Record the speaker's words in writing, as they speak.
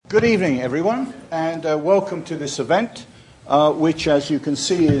Good evening, everyone, and welcome to this event, which, as you can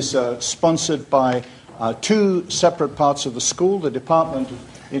see, is sponsored by two separate parts of the school, the Department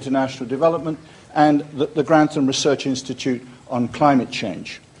of International Development and the Grantham Research Institute on Climate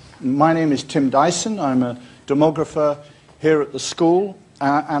Change. My name is Tim Dyson. I'm a demographer here at the school,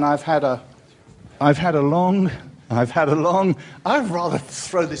 and I'd rather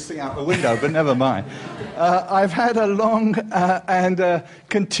throw this thing out the window, but never mind. I've had a long and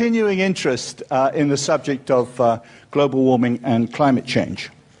continuing interest in the subject of global warming and climate change.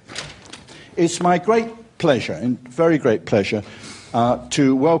 It's my great pleasure, and very great pleasure,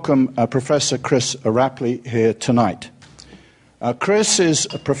 to welcome Professor Chris Rapley here tonight. Chris is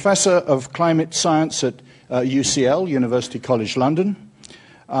a professor of climate science at UCL, University College London.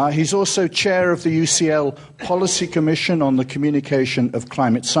 He's also chair of the UCL Policy Commission on the Communication of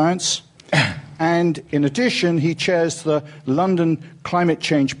Climate Science. And in addition, he chairs the London Climate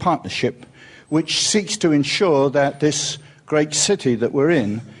Change Partnership, which seeks to ensure that this great city that we're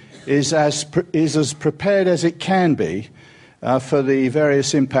in is as prepared as it can be for the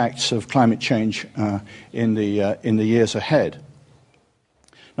various impacts of climate change in the years ahead.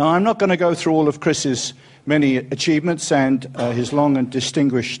 Now, I'm not going to go through all of Chris's many achievements and his long and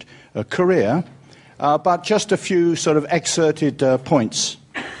distinguished career, but just a few sort of excerpted points.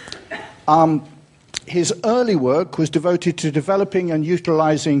 His early work was devoted to developing and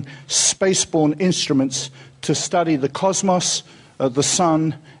utilizing spaceborne instruments to study the cosmos, the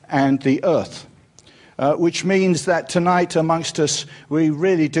sun, and the Earth, which means that tonight amongst us we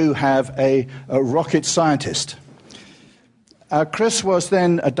really do have a rocket scientist. Chris was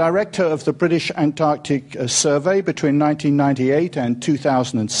then a director of the British Antarctic Survey between 1998 and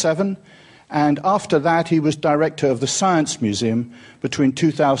 2007, and after that he was director of the Science Museum between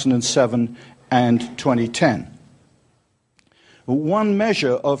 2007 and 2010. One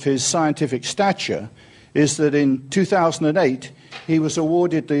measure of his scientific stature is that in 2008 he was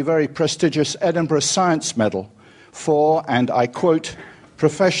awarded the very prestigious Edinburgh Science Medal for, and I quote,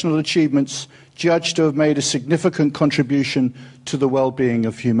 professional achievements judged to have made a significant contribution to the well-being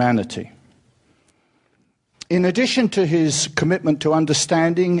of humanity. In addition to his commitment to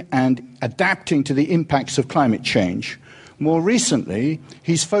understanding and adapting to the impacts of climate change, more recently,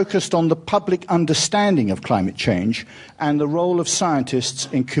 he's focused on the public understanding of climate change and the role of scientists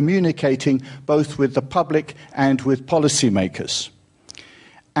in communicating both with the public and with policymakers.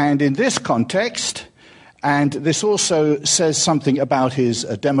 And in this context, and this also says something about his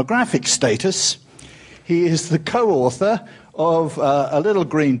demographic status, he is the co-author of a little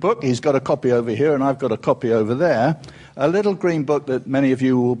green book. He's got a copy over here and I've got a copy over there. A little green book that many of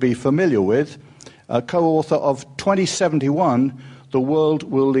you will be familiar with. A co-author of 2071, The World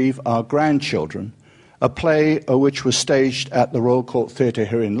Will Leave Our Grandchildren, a play which was staged at the Royal Court Theatre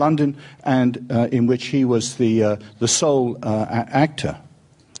here in London and in which he was the sole actor.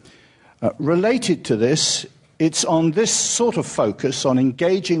 Related to this, it's on this sort of focus on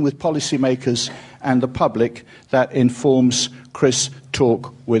engaging with policymakers and the public that informs Chris'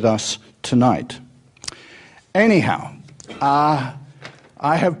 talk with us tonight. Anyhow, I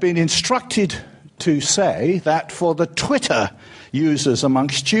have been instructed to say that for the Twitter users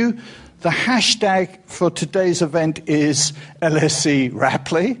amongst you, the hashtag for today's event is LSE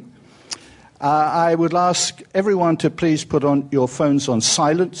Rapley. I would ask everyone to please put on your phones on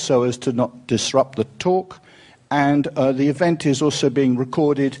silent so as to not disrupt the talk. And the event is also being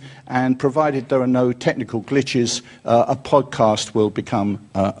recorded, and provided there are no technical glitches, a podcast will become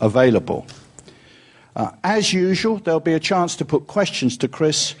available. As usual, there'll be a chance to put questions to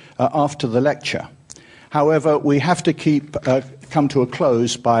Chris after the lecture. However, we have to come to a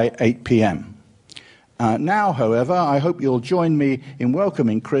close by 8 p.m. Now, however, I hope you'll join me in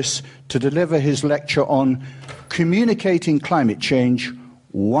welcoming Chris to deliver his lecture on Communicating Climate Change,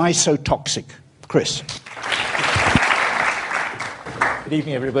 Why So Toxic? Chris. Good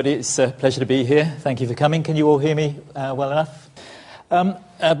evening, everybody. It's a pleasure to be here. Thank you for coming. Can you all hear me well enough?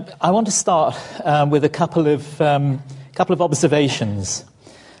 I want to start with a couple of observations.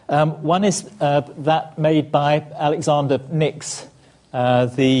 One is that made by Alexander Nix,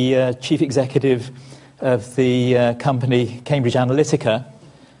 the chief executive of the company Cambridge Analytica,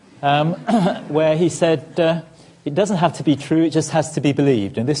 where he said it doesn't have to be true, it just has to be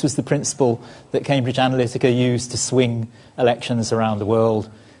believed. And this was the principle that Cambridge Analytica used to swing elections around the world.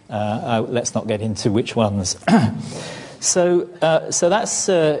 Let's not get into which ones. So that's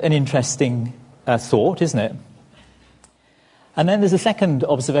an interesting thought, isn't it? And then there's a second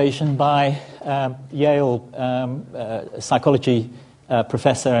observation by Yale psychology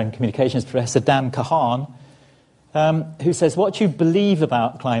professor and communications professor Dan Kahan, who says, what you believe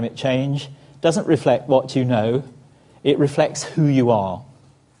about climate change doesn't reflect what you know, it reflects who you are.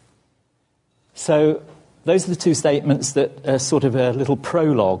 So those are the two statements that are sort of a little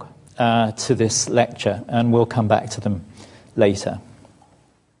prologue to this lecture, and we'll come back to them later.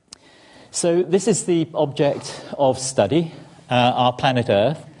 So this is the object of study, our planet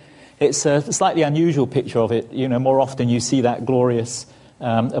Earth. It's a slightly unusual picture of it. You know, more often you see that glorious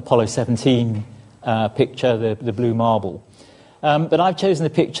Apollo 17 picture, the blue marble. But I've chosen a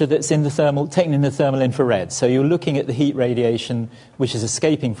picture that's taken in the thermal infrared. So you're looking at the heat radiation which is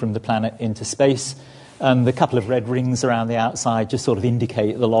escaping from the planet into space, and the couple of red rings around the outside just sort of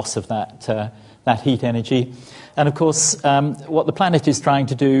indicate the loss of that heat energy. And of course, what the planet is trying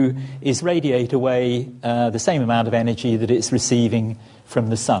to do is radiate away the same amount of energy that it's receiving from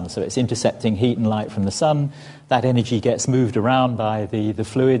the sun. So it's intercepting heat and light from the sun. That energy gets moved around by the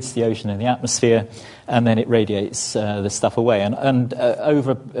fluids, the ocean and the atmosphere, and then it radiates the stuff away. And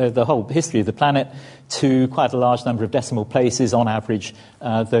over the whole history of the planet, to quite a large number of decimal places, on average,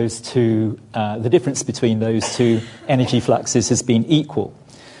 the difference between those two energy fluxes has been equal.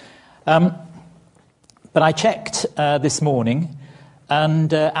 But I checked this morning,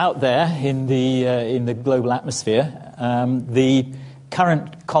 and out there in the global atmosphere, the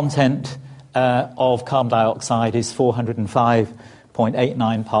current content of carbon dioxide is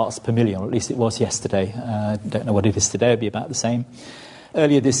 405.89 parts per million, or at least it was yesterday. Don't know what it is today, it'll be about the same.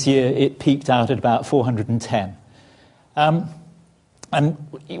 Earlier this year, it peaked out at about 410. And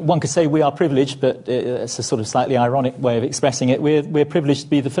one could say we are privileged, but it's a sort of slightly ironic way of expressing it. We're privileged to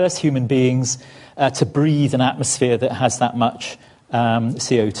be the first human beings to breathe an atmosphere that has that much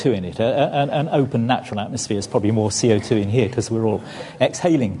CO2 in it. An open natural atmosphere is probably more CO2 in here because we're all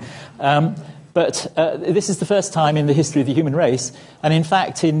exhaling. But this is the first time in the history of the human race, and in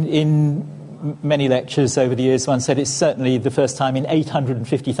fact in many lectures over the years one said it's certainly the first time in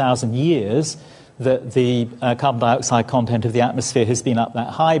 850,000 years that the carbon dioxide content of the atmosphere has been up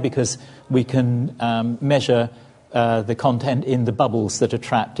that high, because we can measure the content in the bubbles that are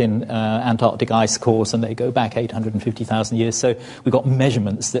trapped in Antarctic ice cores, and they go back 850,000 years. So we've got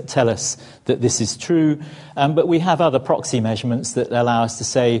measurements that tell us that this is true. But we have other proxy measurements that allow us to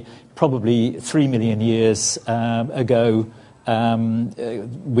say probably 3 million years ago,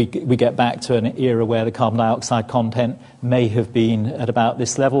 we get back to an era where the carbon dioxide content may have been at about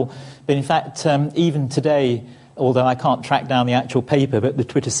this level. But in fact, even today, although I can't track down the actual paper, but the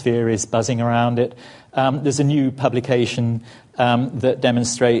Twitter sphere is buzzing around it, there's a new publication that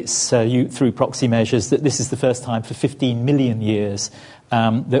demonstrates through proxy measures that this is the first time for 15 million years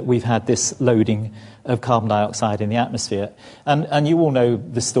that we've had this loading of carbon dioxide in the atmosphere. And you all know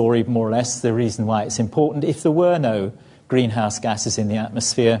the story, more or less, the reason why it's important. If there were no greenhouse gases in the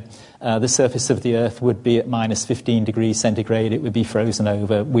atmosphere, the surface of the Earth would be at minus 15 degrees centigrade. It would be frozen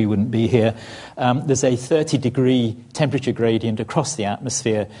over. We wouldn't be here. There's a 30-degree temperature gradient across the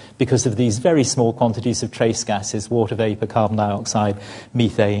atmosphere because of these very small quantities of trace gases, water vapor, carbon dioxide,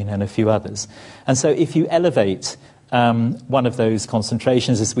 methane, and a few others. And so if you elevate one of those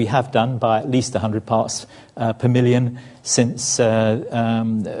concentrations, as we have done, by at least 100 parts per million since the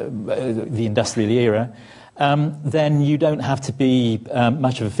industrial era, then you don't have to be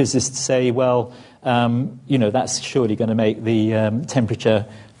much of a physicist to say, well, that's surely going to make the temperature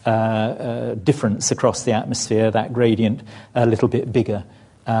difference across the atmosphere, that gradient, a little bit bigger.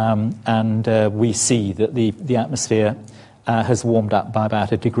 And we see that the atmosphere has warmed up by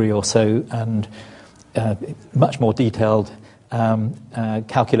about a degree or so, and much more detailed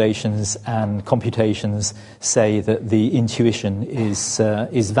calculations and computations say that the intuition is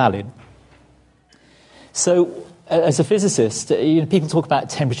valid. So, as a physicist, people talk about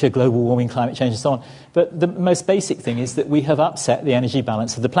temperature, global warming, climate change, and so on. But the most basic thing is that we have upset the energy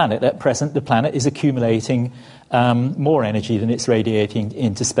balance of the planet. At present, the planet is accumulating more energy than it's radiating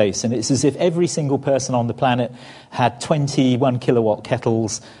into space. And it's as if every single person on the planet had 21 kilowatt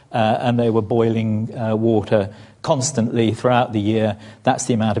kettles and they were boiling water constantly throughout the year. That's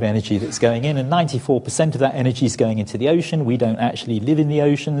the amount of energy that's going in, and 94% of that energy is going into the ocean. We don't actually live in the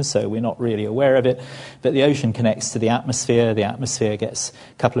ocean, so we're not really aware of it, but the ocean connects to the atmosphere gets a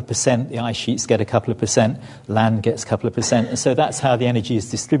couple of percent, the ice sheets get a couple of percent, land gets a couple of percent, and so that's how the energy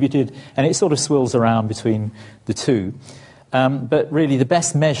is distributed, and it sort of swirls around between the two. But really the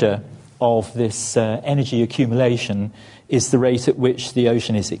best measure of this energy accumulation is the rate at which the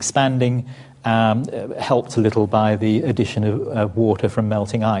ocean is expanding, helped a little by the addition of water from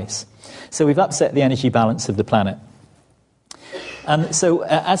melting ice. So we've upset the energy balance of the planet. And so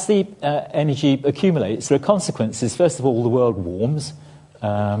as the energy accumulates, there are consequences. First of all, the world warms.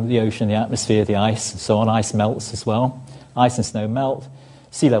 the ocean, the atmosphere, the ice, and so on. Ice melts as well. Ice and snow melt.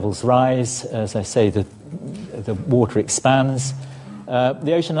 Sea levels rise. As I say, the water expands.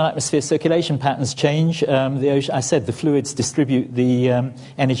 The ocean and atmosphere circulation patterns change. The ocean, I said, the fluids distribute the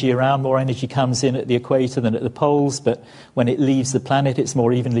energy around. More energy comes in at the equator than at the poles, but when it leaves the planet, it's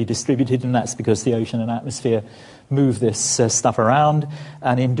more evenly distributed, and that's because the ocean and atmosphere move this stuff around,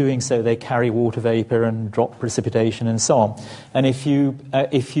 and in doing so, they carry water vapor and drop precipitation and so on. And if you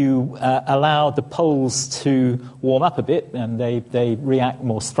allow the poles to warm up a bit, and they react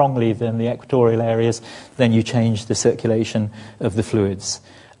more strongly than the equatorial areas, then you change the circulation of the fluids.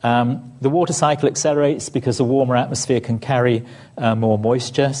 The water cycle accelerates because a warmer atmosphere can carry more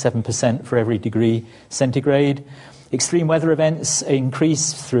moisture, 7% for every degree centigrade. Extreme weather events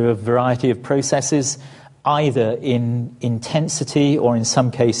increase through a variety of processes, either in intensity or in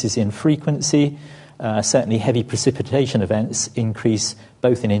some cases in frequency. Certainly heavy precipitation events increase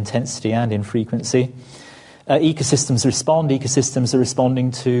both in intensity and in frequency. Ecosystems respond. Ecosystems are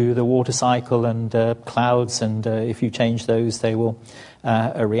responding to the water cycle and clouds, and if you change those, they will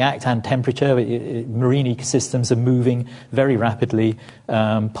react. And temperature. Marine ecosystems are moving very rapidly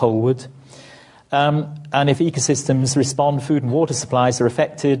poleward. And if ecosystems respond, food and water supplies are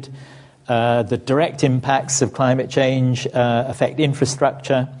affected. The direct impacts of climate change affect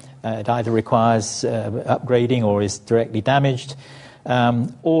infrastructure. It either requires upgrading or is directly damaged.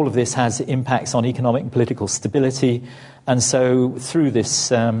 All of this has impacts on economic and political stability. And so through this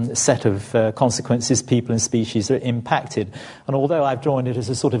set of consequences, people and species are impacted. And although I've drawn it as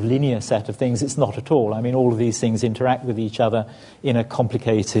a sort of linear set of things, it's not at all. I mean, all of these things interact with each other in a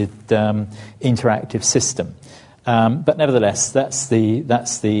complicated interactive system. But nevertheless, that's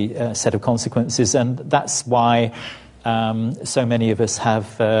the set of consequences, and that's why so many of us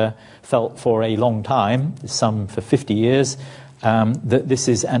have felt for a long time, some for 50 years, that this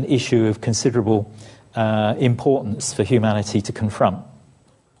is an issue of considerable importance for humanity to confront.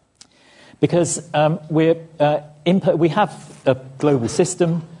 Because we have a global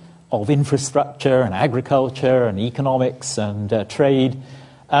system of infrastructure and agriculture and economics and trade,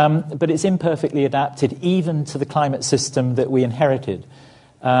 but it's imperfectly adapted even to the climate system that we inherited.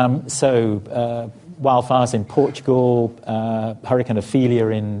 So wildfires in Portugal, Hurricane Ophelia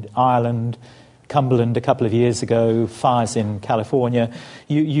in Ireland, Cumberland a couple of years ago, fires in California,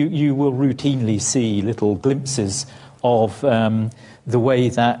 you will routinely see little glimpses of the way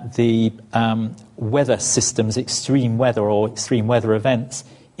that the weather systems, extreme weather or extreme weather events,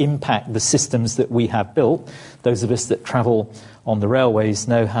 impact the systems that we have built. Those of us that travel on the railways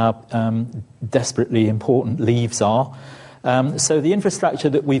know how desperately important leaves are. So the infrastructure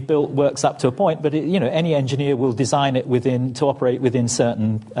that we've built works up to a point, but any engineer will design it to operate within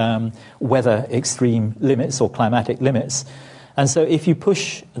certain weather extreme limits or climatic limits. And so if you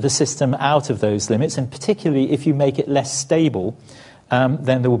push the system out of those limits, and particularly if you make it less stable,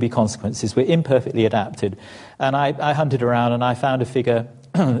 then there will be consequences. We're imperfectly adapted. And I hunted around and I found a figure,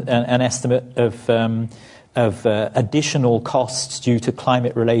 an estimate of additional costs due to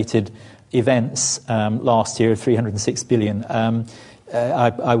climate-related events last year, 306 billion.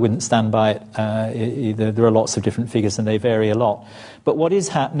 I wouldn't stand by it. There are lots of different figures and they vary a lot. But what is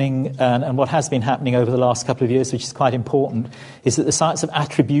happening, and what has been happening over the last couple of years, which is quite important, is that the science of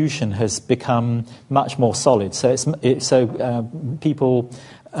attribution has become much more solid. So people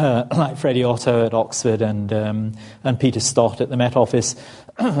like Freddie Otto at Oxford and Peter Stott at the Met Office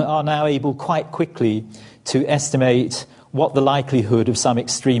are now able quite quickly to estimate what the likelihood of some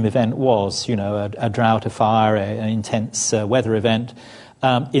extreme event was, a drought, a fire, an intense weather event,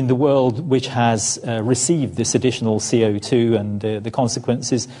 in the world which has received this additional CO2 and the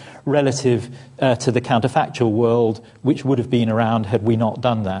consequences relative to the counterfactual world which would have been around had we not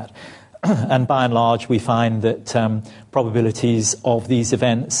done that. And by and large, we find that probabilities of these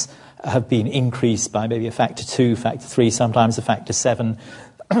events have been increased by maybe a factor 2, factor 3, sometimes a factor 7,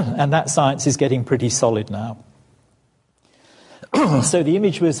 and that science is getting pretty solid now. So the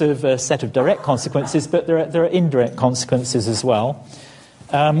image was of a set of direct consequences, but there are indirect consequences as well.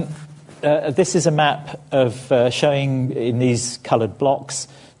 This is a map of showing in these coloured blocks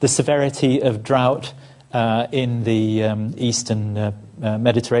the severity of drought in the eastern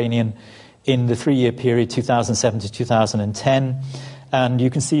Mediterranean in the 3-year period 2007 to 2010. And you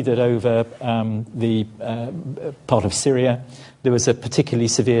can see that over the part of Syria, there was a particularly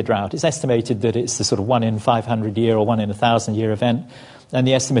severe drought. It's estimated that it's the sort of 1 in 500 year or 1 in 1,000 year event. And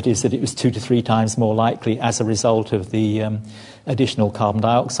the estimate is that it was 2 to 3 times more likely as a result of the additional carbon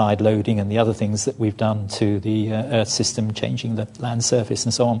dioxide loading and the other things that we've done to the Earth system, changing the land surface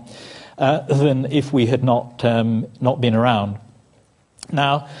and so on, than if we had not been around.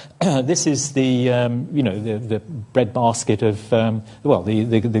 Now, this is the the breadbasket of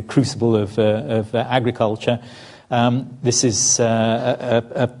the crucible of agriculture. This is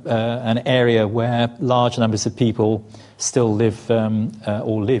an area where large numbers of people still live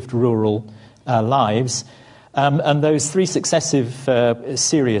or lived rural lives, and those three successive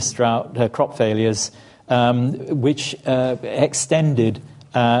serious drought crop failures, which extended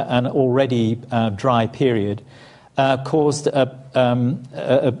an already dry period, caused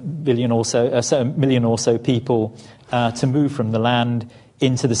a million or so people to move from the land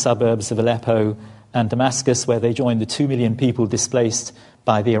into the suburbs of Aleppo and Damascus, where they joined the 2 million people displaced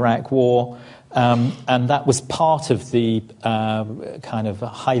by the Iraq War. And that was part of the kind of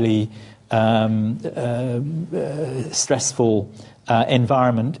highly stressful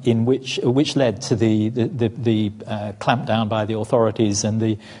environment in which led to the clampdown by the authorities and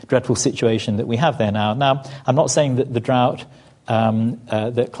the dreadful situation that we have there now. Now, I'm not saying that the drought,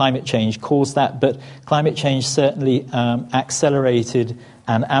 that climate change caused that, but climate change certainly accelerated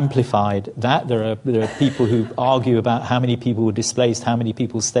and amplified that. There are people who argue about how many people were displaced, how many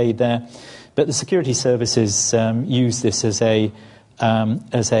people stayed there, but the security services use this as a kind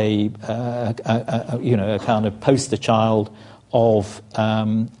of poster child of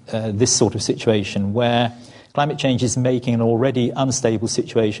this sort of situation, where climate change is making an already unstable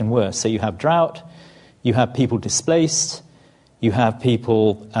situation worse. So you have drought, you have people displaced, you have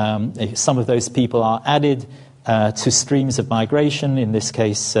people, some of those people are added to streams of migration, in this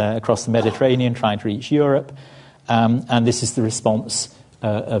case across the Mediterranean, trying to reach Europe, and this is the response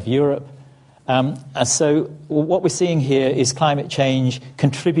of Europe. So what we're seeing here is climate change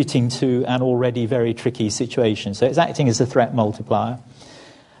contributing to an already very tricky situation. So it's acting as a threat multiplier.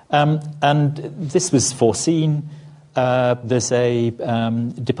 And this was foreseen. There's a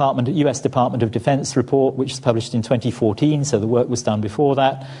US Department of Defense report which was published in 2014, so the work was done before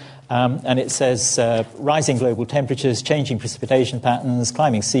that. And it says rising global temperatures, changing precipitation patterns,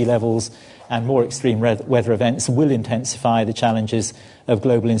 climbing sea levels, and more extreme weather events will intensify the challenges of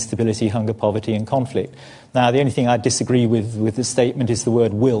global instability, hunger, poverty, and conflict. Now, the only thing I disagree with the statement is the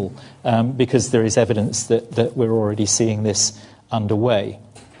word will, because there is evidence that we're already seeing this underway.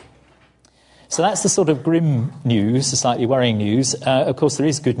 So that's the sort of grim news, the slightly worrying news. Of course, there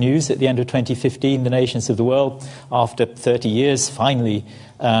is good news. At the end of 2015, the nations of the world, after 30 years, finally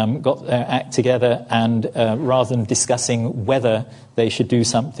got their act together, and rather than discussing whether they should do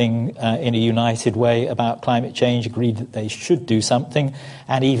something in a united way about climate change, agreed that they should do something,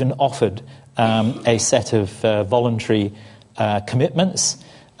 and even offered a set of voluntary commitments,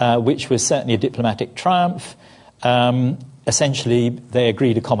 which was certainly a diplomatic triumph. Essentially, they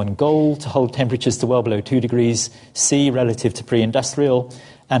agreed a common goal to hold temperatures to well below 2 degrees C relative to pre-industrial,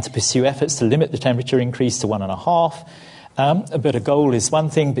 and to pursue efforts to limit the temperature increase to 1.5. But a goal is one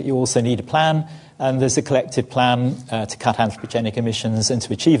thing, but you also need a plan, and there's a collective plan to cut anthropogenic emissions and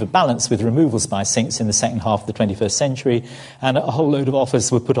to achieve a balance with removals by sinks in the second half of the 21st century. And a whole load of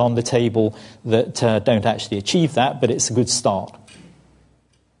offers were put on the table that don't actually achieve that, but it's a good start.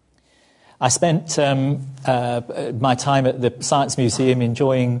 I spent my time at the Science Museum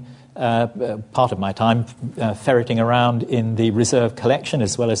enjoying part of my time ferreting around in the reserve collection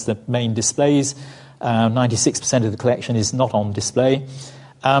as well as the main displays. 96% of the collection is not on display.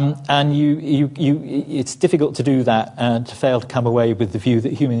 And it's difficult to do that and to fail to come away with the view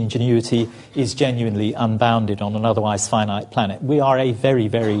that human ingenuity is genuinely unbounded on an otherwise finite planet. We are a very,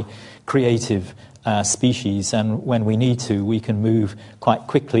 very creative species, and when we need to, we can move quite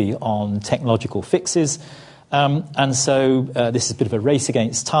quickly on technological fixes. And so this is a bit of a race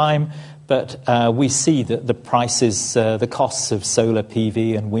against time, but we see that the prices, the costs of solar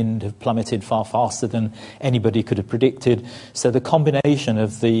PV and wind have plummeted far faster than anybody could have predicted. So the combination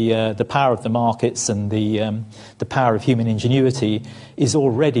of the power of the markets and the power of human ingenuity is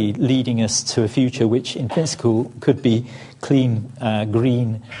already leading us to a future which, in principle, could be clean,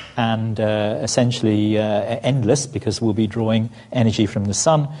 green, and essentially endless, because we'll be drawing energy from the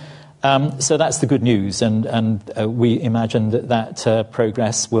sun. So that's the good news, and we imagine that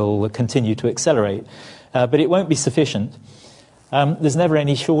progress will continue to accelerate. But it won't be sufficient. There's never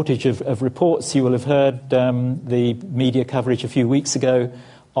any shortage of reports. You will have heard the media coverage a few weeks ago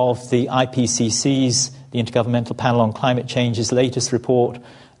of the IPCC's, the Intergovernmental Panel on Climate Change's latest report,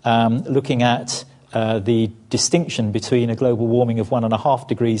 looking at the distinction between a global warming of 1.5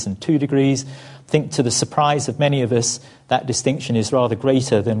 degrees and 2 degrees. I think, to the surprise of many of us, that distinction is rather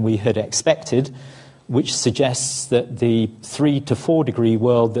greater than we had expected, which suggests that the 3 to 4 degree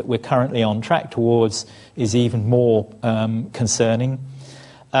world that we're currently on track towards is even more concerning.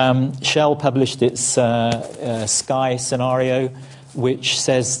 Shell published its Sky scenario, which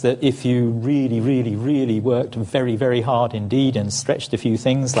says that if you really, really, really worked very, very hard indeed and stretched a few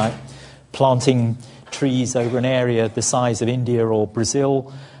things like planting trees over an area the size of India or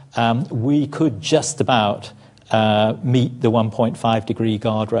Brazil, we could just about meet the 1.5 degree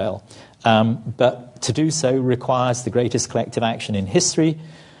guardrail. But to do so requires the greatest collective action in history,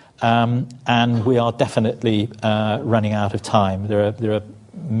 and we are definitely running out of time. There are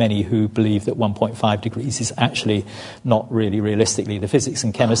many who believe that 1.5 degrees is actually not really realistically. The physics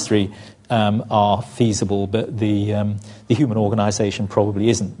and chemistry are feasible, but the human organisation probably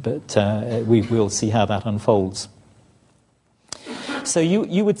isn't. But we will see how that unfolds. So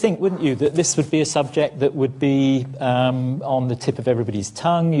you would think, wouldn't you, that this would be a subject that would be on the tip of everybody's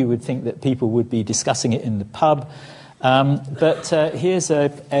tongue. You would think that people would be discussing it in the pub. But here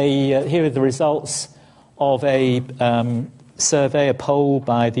are the results of a survey, a poll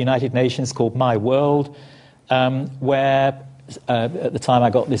by the United Nations called My World, where at the time I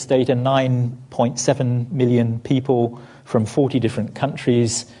got this data, 9.7 million people from 40 different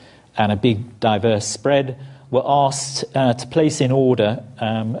countries and a big diverse spread were asked to place in order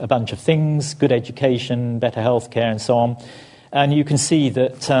a bunch of things: good education, better healthcare, and so on. And you can see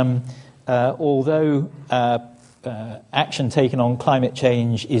that although action taken on climate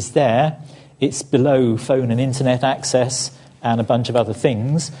change is there, it's below phone and internet access and a bunch of other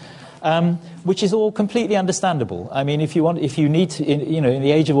things, which is all completely understandable. I mean, if you need to, in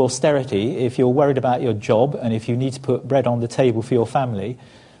the age of austerity, if you're worried about your job and if you need to put bread on the table for your family,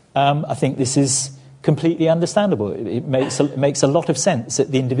 I think this is completely understandable. It makes a lot of sense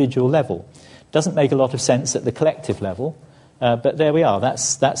at the individual level. It doesn't make a lot of sense at the collective level, but there we are.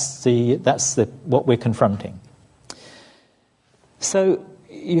 That's what we're confronting. So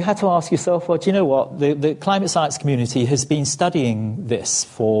you had to ask yourself, well, do you know what? The climate science community has been studying this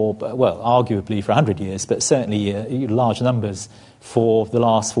for, well, arguably for 100 years, but certainly large numbers for the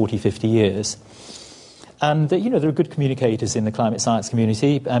last 40, 50 years. And, there are good communicators in the climate science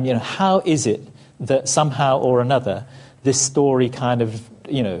community. How is it that somehow or another this story kind of,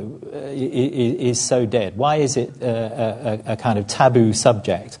 is so dead? Why is it a kind of taboo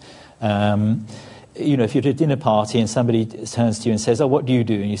subject? If you're at a dinner party and somebody turns to you and says, "Oh, what do you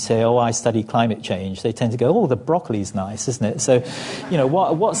do?" and you say, "Oh, I study climate change," they tend to go, "Oh, the broccoli's nice, isn't it?" So,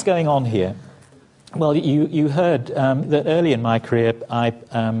 what's going on here? Well, you heard that early in my career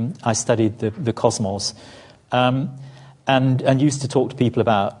I studied the cosmos and used to talk to people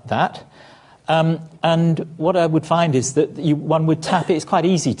about that. And what I would find is that one would tap it. It's quite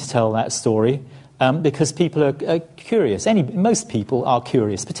easy to tell that story because people are curious. Most people are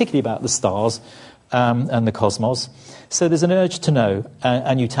curious, particularly about the stars and the cosmos. So there's an urge to know,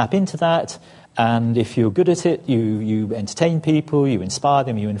 and you tap into that. And if you're good at it, you entertain people, you inspire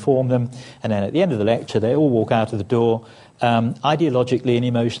them, you inform them, and then at the end of the lecture, they all walk out of the door ideologically and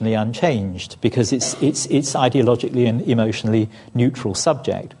emotionally unchanged, because it's ideologically and emotionally neutral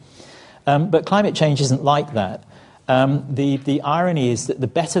subject. But climate change isn't like that. The irony is that the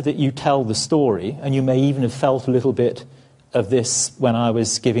better that you tell the story, and you may even have felt a little bit of this when I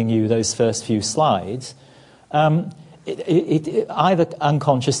was giving you those first few slides, it either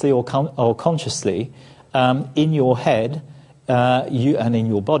unconsciously or consciously, in your head and in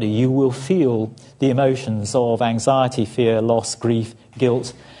your body, you will feel the emotions of anxiety, fear, loss, grief,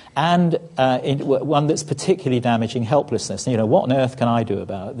 guilt, and one that's particularly damaging, helplessness. What on earth can I do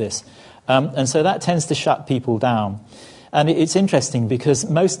about this? And so that tends to shut people down. And it's interesting because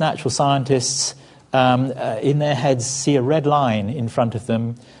most natural scientists in their heads see a red line in front of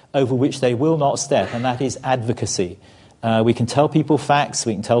them over which they will not step, and that is advocacy. We can tell people facts,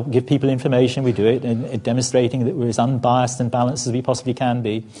 we can give people information, we do it in demonstrating that we're as unbiased and balanced as we possibly can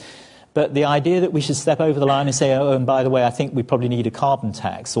be. But the idea that we should step over the line and say, oh, and by the way, I think we probably need a carbon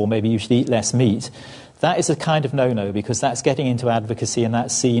tax, or maybe you should eat less meat, that is a kind of no-no, because that's getting into advocacy, and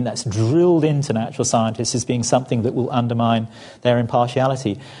that's drilled into natural scientists as being something that will undermine their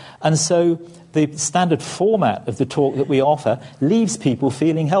impartiality. And so the standard format of the talk that we offer leaves people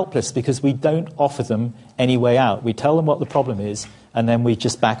feeling helpless because we don't offer them any way out. We tell them what the problem is, and then we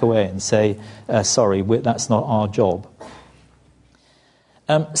just back away and say, sorry, that's not our job.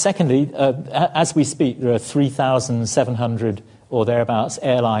 Secondly, as we speak, there are 3,700 or thereabouts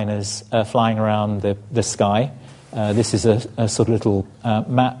airliners flying around the sky. This is a sort of little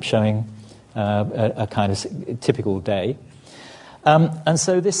map showing a kind of typical day. And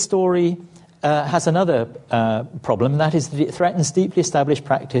so this story has another problem, and that is that it threatens deeply established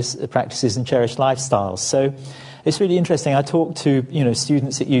practices and cherished lifestyles. So it's really interesting. I talk to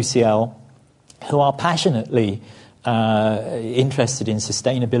students at UCL who are passionately interested in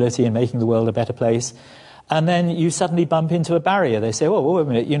sustainability and making the world a better place. And then you suddenly bump into a barrier. They say, "Oh, wait a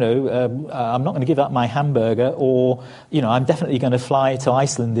minute, I'm not going to give up my hamburger," or, "I'm definitely going to fly to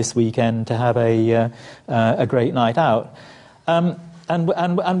Iceland this weekend to have a great night out." And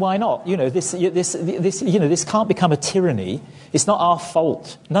why not? This can't become a tyranny. It's not our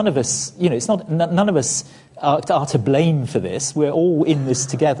fault. None of us, none of us are to blame for this. We're all in this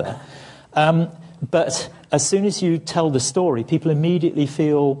together. But as soon as you tell the story, people immediately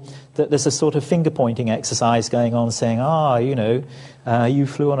feel that there's a sort of finger-pointing exercise going on, saying, you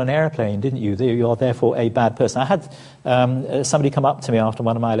flew on an airplane, didn't you? You're therefore a bad person. I had somebody come up to me after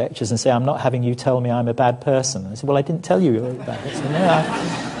one of my lectures and say, "I'm not having you tell me I'm a bad person." I said, "Well, I didn't tell you were a bad person." "No,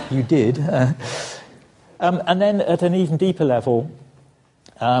 you did." And then at an even deeper level,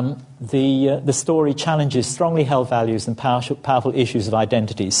 the story challenges strongly held values and powerful issues of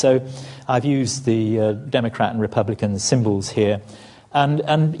identity. So I've used the Democrat and Republican symbols here. And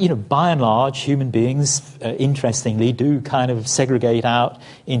by and large, human beings, interestingly, do kind of segregate out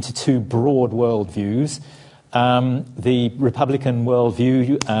into two broad worldviews. The Republican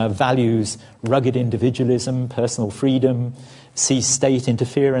worldview values rugged individualism, personal freedom, sees state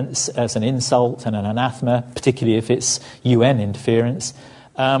interference as an insult and an anathema, particularly if it's UN interference,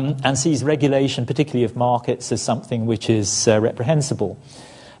 and sees regulation, particularly of markets, as something which is reprehensible.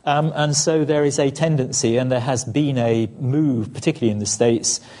 And so there is a tendency, and there has been a move, particularly in the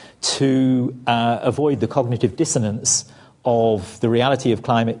States, to avoid the cognitive dissonance of the reality of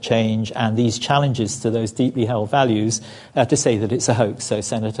climate change and these challenges to those deeply held values, to say that it's a hoax. So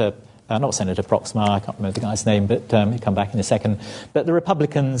not Senator Proxima, I can't remember the guy's name, but he'll come back in a second. But the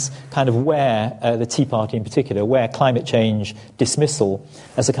Republicans kind of wear, the Tea Party in particular, wear climate change dismissal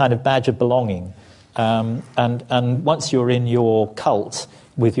as a kind of badge of belonging. And once you're in your cult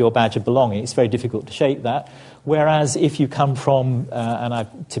with your badge of belonging, it's very difficult to shake that. Whereas if you come from, and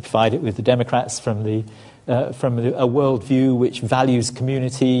I've typified it with the Democrats, from a worldview which values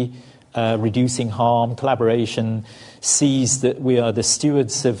community, reducing harm, collaboration, sees that we are the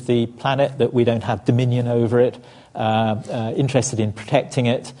stewards of the planet, that we don't have dominion over it, interested in protecting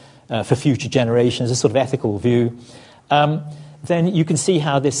it for future generations, a sort of ethical view, then you can see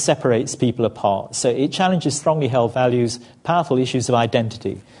how this separates people apart. So it challenges strongly held values, powerful issues of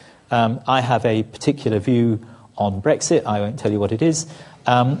identity. I have a particular view on Brexit. I won't tell you what it is.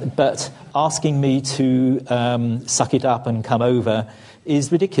 But asking me to suck it up and come over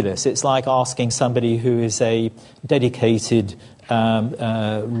is ridiculous. It's like asking somebody who is a dedicated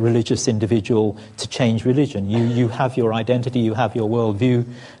religious individual to change religion. You have your identity, you have your worldview,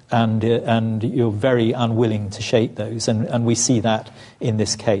 and you're very unwilling to shape those, and we see that in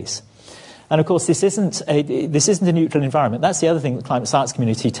this case. And of course, this isn't a neutral environment. That's the other thing the climate science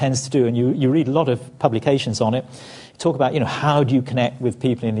community tends to do, and you read a lot of publications on it. Talk about, how do you connect with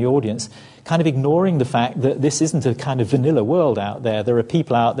people in the audience, kind of ignoring the fact that this isn't a kind of vanilla world out there. There are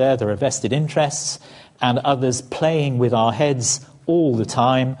people out there, there are vested interests, and others playing with our heads all the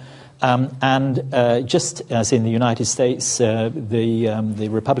time. And just as in the United States, the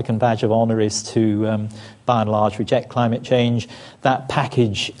Republican badge of honor is to, by and large, reject climate change. That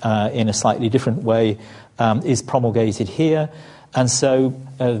package, in a slightly different way, is promulgated here. And so,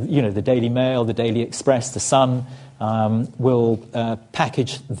 the Daily Mail, the Daily Express, the Sun will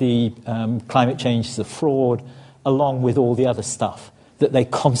package the climate change as a fraud, along with all the other stuff that they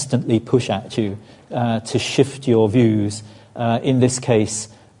constantly push at you to shift your views, in this case,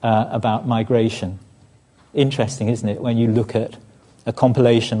 about migration. Interesting, isn't it, when you look at a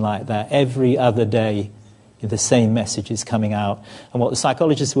compilation like that? Every other day, the same message is coming out. And what the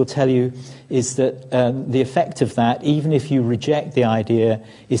psychologists will tell you is that the effect of that, even if you reject the idea,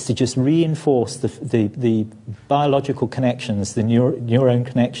 is to just reinforce the biological connections, the neuron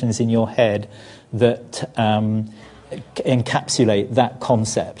connections in your head that encapsulate that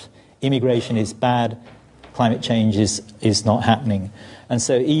concept. Immigration is bad, climate change is not happening. And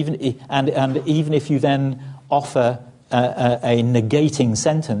so even if you then offer a negating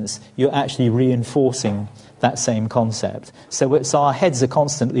sentence, you're actually reinforcing that same concept. So our heads are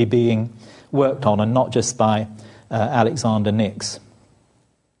constantly being worked on, and not just by Alexander Nix.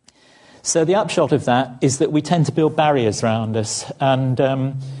 So the upshot of that is that we tend to build barriers around us, and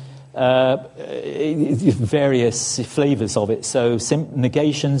various flavours of it. So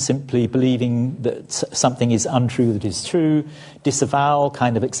negation, simply believing that something is untrue that is true. Disavowal,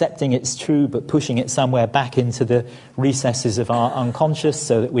 kind of accepting it's true but pushing it somewhere back into the recesses of our unconscious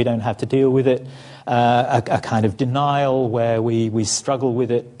so that we don't have to deal with it. A kind of denial where we struggle with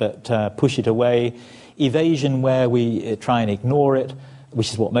it but push it away. Evasion, where we try and ignore it.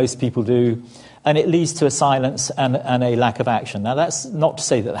 which is what most people do, and it leads to a silence and a lack of action. Now, that's not to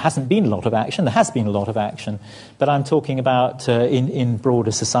say that there hasn't been a lot of action. There has been a lot of action, but I'm talking about in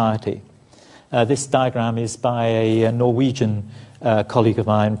broader society. This diagram is by a Norwegian colleague of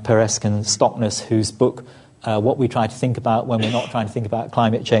mine, Per Esken Stoknes, whose book, What We Try to Think About When We're Not Trying to Think About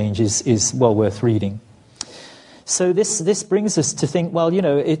Climate Change, is well worth reading. So this brings us to think, well, you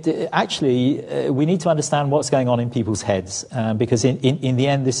know, we need to understand what's going on in people's heads, because in the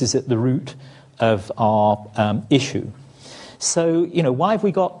end, this is at the root of our issue. So, you know, why have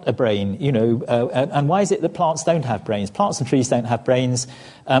we got a brain? You know, and why is it that plants don't have brains? Plants and trees don't have brains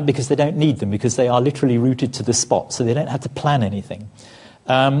because they don't need them, because they are literally rooted to the spot, so they don't have to plan anything.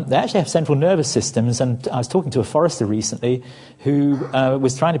 They actually have central nervous systems, and I was talking to a forester recently who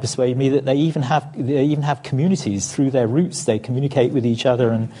was trying to persuade me that they even have communities through their roots. They communicate with each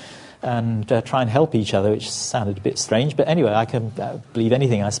other and try and help each other, which sounded a bit strange. But anyway, I can believe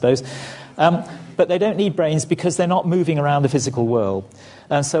anything, I suppose. But they don't need brains because they're not moving around the physical world.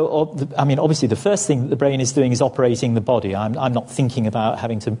 And so, I mean, obviously the first thing that the brain is doing is operating the body. I'm not thinking about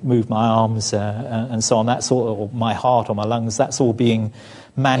having to move my arms and so on, or my heart or my lungs. That's all being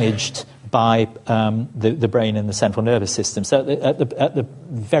managed by the brain and the central nervous system. So at the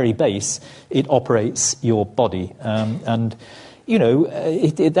very base, it operates your body. And you know,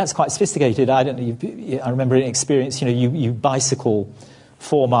 that's quite sophisticated. I remember an experience, you know, you bicycle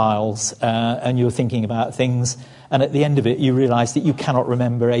 4 miles and you're thinking about things, and at the end of it you realise that you cannot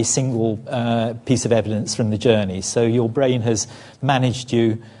remember a single piece of evidence from the journey. So your brain has managed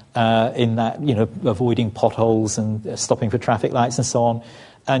you in that, you know, avoiding potholes and stopping for traffic lights and so on,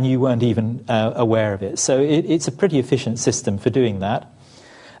 and you weren't even aware of it. So it's a pretty efficient system for doing that.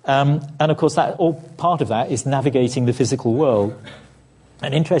 And of course, part of that is navigating the physical world.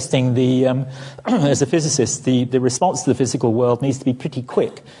 And interesting, as a physicist, the response to the physical world needs to be pretty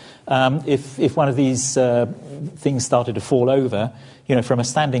quick. If one of these things started to fall over, you know, from a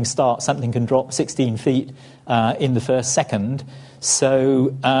standing start, something can drop 16 feet in the first second.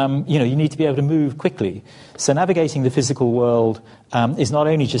 So, you know, you need to be able to move quickly. So navigating the physical world is not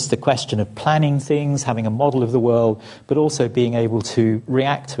only just a question of planning things, having a model of the world, but also being able to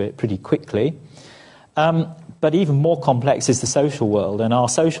react to it pretty quickly. But even more complex is the social world. And our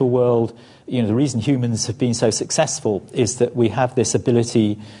social world, you know, the reason humans have been so successful is that we have this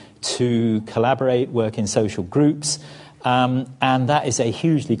ability to collaborate, work in social groups, and that is a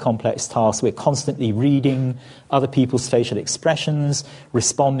hugely complex task. We're constantly reading other people's facial expressions,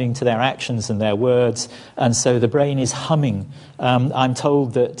 responding to their actions and their words, and so the brain is humming. I'm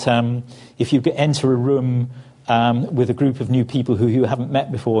told that if you enter a room with a group of new people who you haven't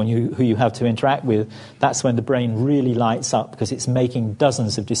met before and who you have to interact with, that's when the brain really lights up, because it's making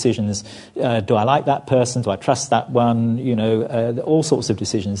dozens of decisions. Do I like that person? Do I trust that one? You know, all sorts of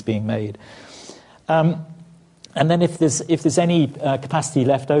decisions being made. And then if there's any capacity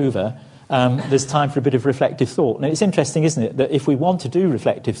left over, there's time for a bit of reflective thought. Now, it's interesting, isn't it, that if we want to do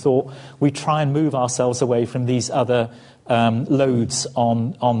reflective thought, we try and move ourselves away from these other loads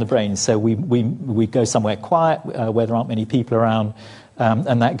on the brain. So we go somewhere quiet where there aren't many people around,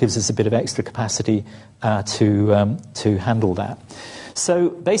 and that gives us a bit of extra capacity to handle that. So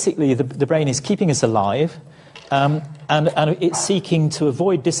basically, the brain is keeping us alive, and it's seeking to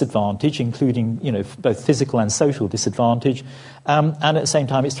avoid disadvantage, including, you know, both physical and social disadvantage, and at the same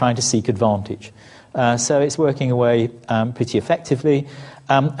time, it's trying to seek advantage. So it's working away pretty effectively.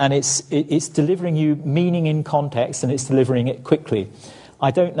 And it's delivering you meaning in context, and it's delivering it quickly.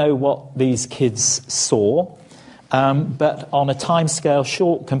 I don't know what these kids saw, but on a timescale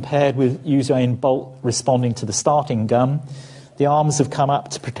short compared with Usain Bolt responding to the starting gun, the arms have come up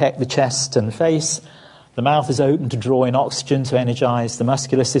to protect the chest and face. The mouth is open to draw in oxygen to energise the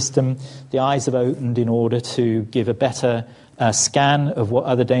muscular system. The eyes have opened in order to give a better scan of what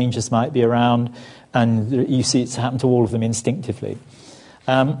other dangers might be around. And you see it's happened to all of them instinctively.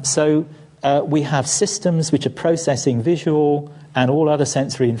 So we have systems which are processing visual and all other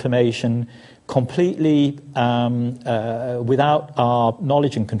sensory information completely without our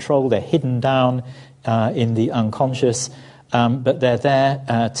knowledge and control. They're hidden down in the unconscious, but they're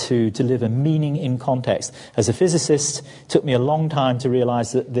there to deliver meaning in context. As a physicist, it took me a long time to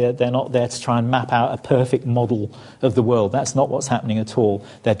realise that they're not there to try and map out a perfect model of the world. That's not what's happening at all.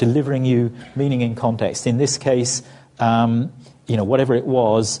 They're delivering you meaning in context. In this case, you know, whatever it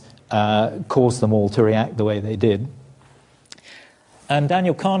was caused them all to react the way they did. And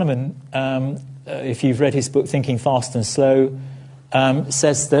Daniel Kahneman, if you've read his book Thinking Fast and Slow,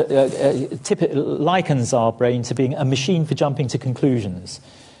 says that likens our brain to being a machine for jumping to conclusions.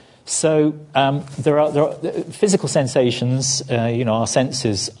 So there are physical sensations. Our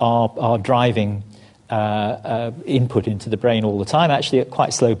senses are driving input into the brain all the time, actually at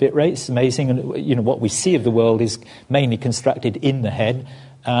quite slow bit rates. It's amazing. And what we see of the world is mainly constructed in the head,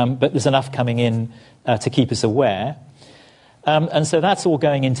 but there's enough coming in to keep us aware. And so that's all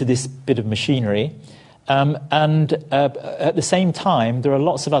going into this bit of machinery. And at the same time, there are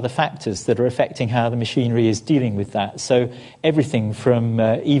lots of other factors that are affecting how the machinery is dealing with that. So everything from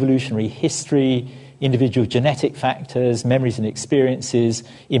evolutionary history, individual genetic factors, memories and experiences,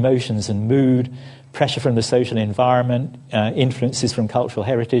 emotions and mood, pressure from the social environment, influences from cultural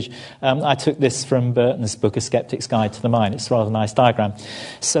heritage. I took this from Burton's book, A Skeptic's Guide to the Mind. It's a rather nice diagram.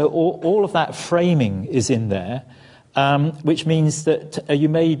 So all of that framing is in there, which means that you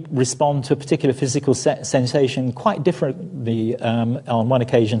may respond to a particular physical sensation quite differently on one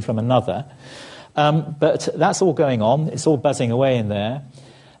occasion from another. But that's all going on. It's all buzzing away in there.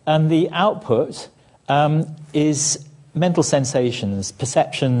 And the output is mental sensations,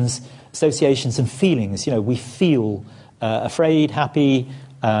 perceptions, associations and feelings. We feel afraid, happy,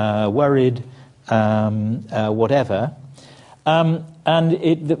 worried, whatever. And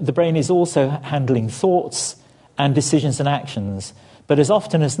the brain is also handling thoughts and decisions and actions. But as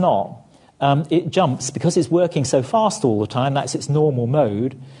often as not, it jumps, because it's working so fast all the time, that's its normal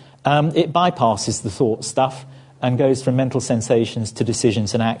mode, it bypasses the thought stuff and goes from mental sensations to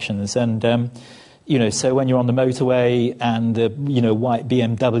decisions and actions. And so when you're on the motorway and the white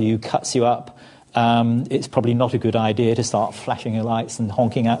BMW cuts you up, it's probably not a good idea to start flashing your lights and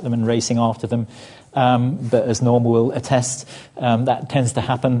honking at them and racing after them. But as Norma will attest, that tends to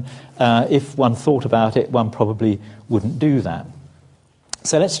happen. If one thought about it, one probably wouldn't do that.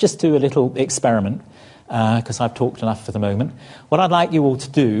 So let's just do a little experiment, because I've talked enough for the moment. What I'd like you all to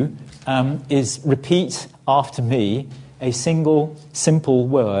do is repeat after me a single, simple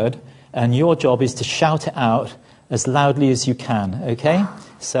word, and your job is to shout it out as loudly as you can, okay?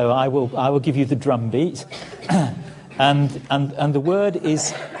 So I will give you the drum beat. and the word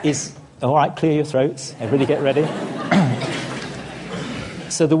is all right, clear your throats. Everybody get ready.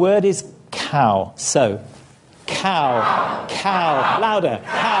 So the word is cow. So cow, louder,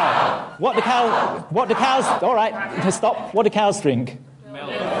 cow. What do cows, all right, stop. What do cows drink? Milk.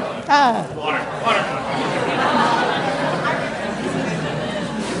 Water.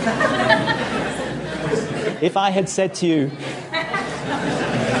 If I had said to you,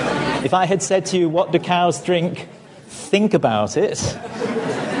 what do cows drink? Think about it.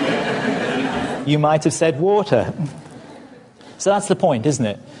 You might have said water. So that's the point, isn't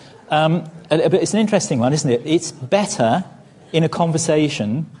it? But it's an interesting one, isn't it? It's better in a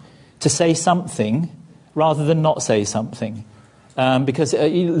conversation to say something rather than not say something. Because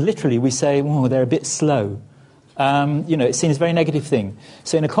literally we say, oh, they're a bit slow. It's seen as a very negative thing.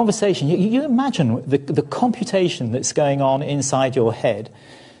 So in a conversation, you imagine the computation that's going on inside your head.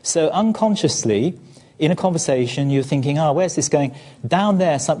 So unconsciously, in a conversation, you're thinking, where's this going? Down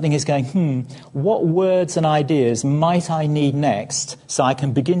there, something is going, what words and ideas might I need next so I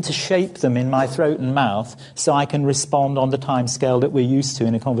can begin to shape them in my throat and mouth so I can respond on the time scale that we're used to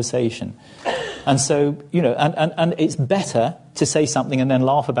in a conversation. And so, and it's better to say something and then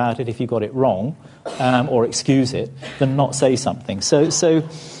laugh about it if you got it wrong, or excuse it, than not say something. So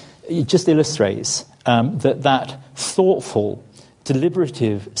it just illustrates that thoughtful,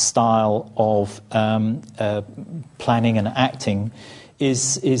 deliberative style of planning and acting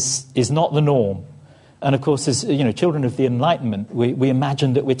is not the norm. And of course, as children of the Enlightenment, we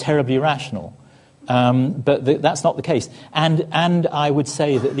imagine that we're terribly rational. But that's not the case. And I would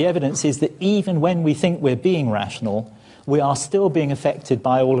say that the evidence is that even when we think we're being rational, we are still being affected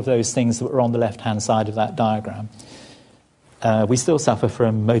by all of those things that were on the left-hand side of that diagram. We still suffer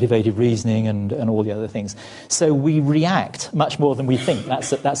from motivated reasoning and all the other things. So we react much more than we think.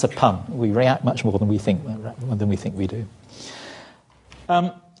 That's a pun. We react much more than we think we do.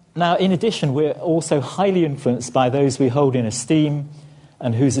 Now, in addition, we're also highly influenced by those we hold in esteem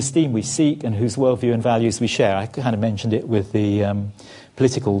and whose esteem we seek and whose worldview and values we share. I kind of mentioned it with the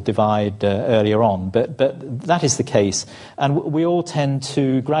political divide earlier on, but that is the case. And we all tend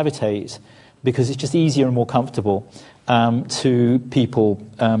to gravitate, because it's just easier and more comfortable, to people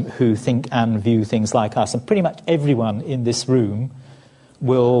who think and view things like us. And pretty much everyone in this room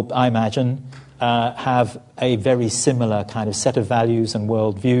will, I imagine, have a very similar kind of set of values and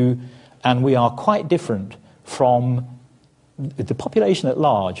worldview, and we are quite different from the population at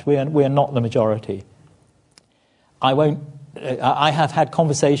large. We are not the majority. I have had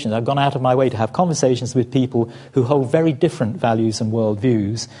conversations, I've gone out of my way to have conversations with people who hold very different values and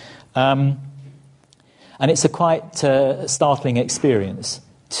worldviews, and it's a quite startling experience.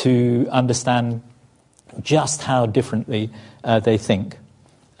 to understand just how differently they think.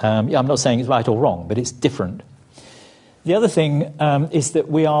 I'm not saying it's right or wrong, but it's different. The other thing is that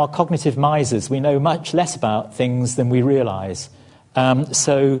we are cognitive misers. We know much less about things than we realise.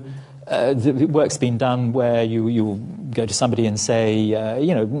 The work's been done where you go to somebody and say,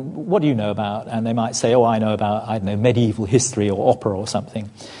 what do you know about? And they might say, I know about, medieval history or opera or something.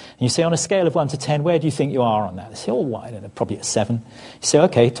 And you say, on a scale of 1 to 10, where do you think you are on that? They say, I don't know, probably a 7. You say,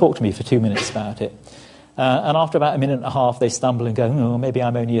 OK, talk to me for 2 minutes about it. And after about a minute and a half, they stumble and go, maybe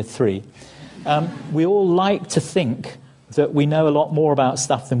I'm only a 3. We all like to think that we know a lot more about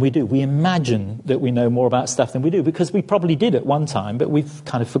stuff than we do. We imagine that we know more about stuff than we do because we probably did at one time, but we've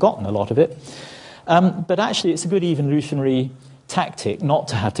kind of forgotten a lot of it. But actually, it's a good evolutionary tactic not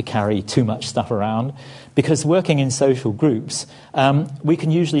to have to carry too much stuff around, because working in social groups, we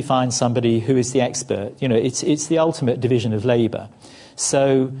can usually find somebody who is the expert. It's the ultimate division of labour.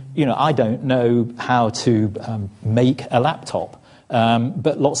 So, I don't know how to make a laptop,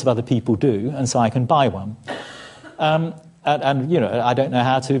 but lots of other people do, and so I can buy one. And I don't know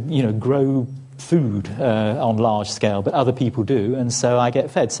how to, grow food on large scale, but other people do, and so I get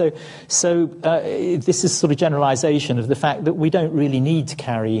fed. So this is sort of generalisation of the fact that we don't really need to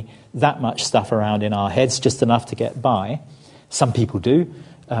carry that much stuff around in our heads, just enough to get by. Some people do,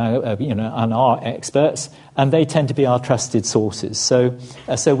 and are experts, and they tend to be our trusted sources. So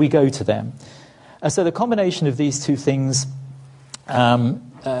we go to them. So the combination of these two things.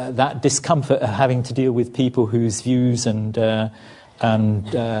 That discomfort of having to deal with people whose views and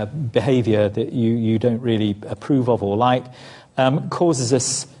behaviour that you don't really approve of or like causes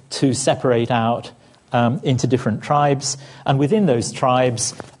us to separate out into different tribes, and within those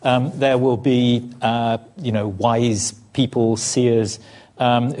tribes there will be wise people, seers,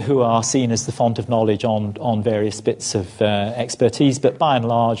 who are seen as the font of knowledge on various bits of expertise, but by and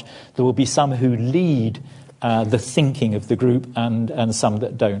large there will be some who lead the thinking of the group and some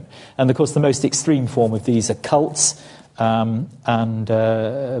that don't. And of course the most extreme form of these are cults, but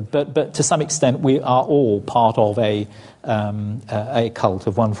to some extent we are all part of a cult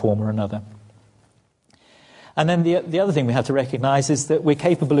of one form or another. And then the other thing we have to recognise is that we're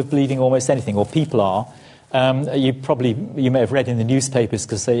capable of believing almost anything, or people are. You may have read in the newspapers,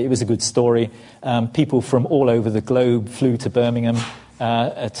 because it was a good story, people from all over the globe flew to Birmingham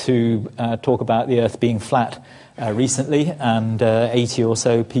to talk about the Earth being flat recently, and 80 or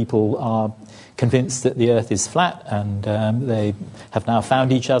so people are convinced that the Earth is flat, and they have now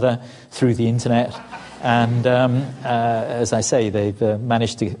found each other through the internet, and as I say, they've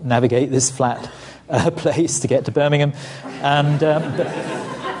managed to navigate this flat place to get to Birmingham, and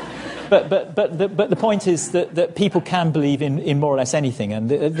But the point is that people can believe in more or less anything, and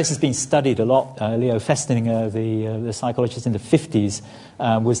this has been studied a lot. Leo Festinger, the psychologist in the 50s,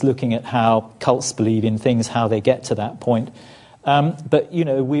 was looking at how cults believe in things, how they get to that point. But,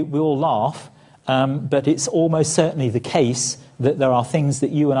 we all laugh, but it's almost certainly the case that there are things that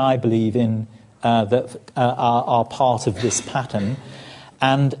you and I believe in that are part of this pattern.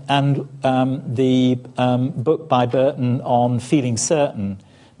 And the book by Burton on Feeling Certain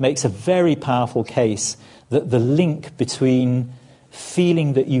makes a very powerful case that the link between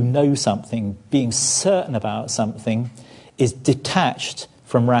feeling that you know something, being certain about something, is detached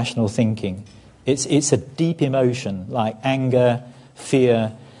from rational thinking. It's a deep emotion like anger,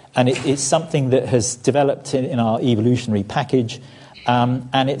 fear, and it's something that has developed in our evolutionary package,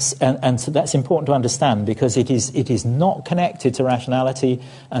 and so that's important to understand, because it is not connected to rationality,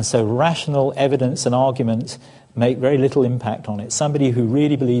 and so rational evidence and argument make very little impact on it. Somebody who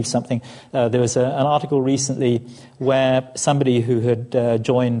really believes something. There was an article recently where somebody who had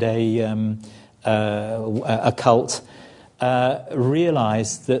joined a cult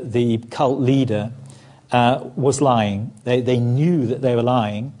realised that the cult leader was lying. They knew that they were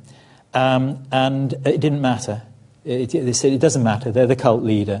lying, and it didn't matter. They said, it doesn't matter. They're the cult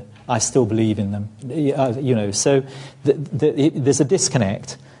leader. I still believe in them. So there's a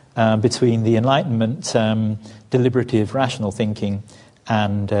disconnect between the Enlightenment, deliberative, rational thinking,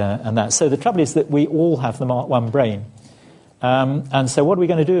 and that. So the trouble is that we all have the one brain. And so what are we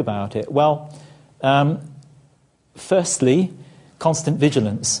going to do about it? Well, firstly, constant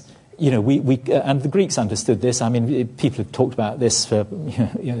vigilance. We and the Greeks understood this. I mean, people have talked about this for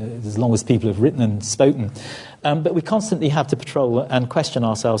as long as people have written and spoken. But we constantly have to patrol and question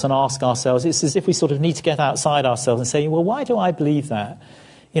ourselves and ask ourselves. It's as if we sort of need to get outside ourselves and say, well, why do I believe that?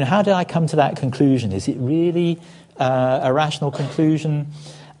 How did I come to that conclusion? Is it really a rational conclusion?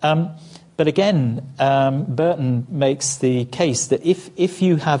 But again, Burton makes the case that if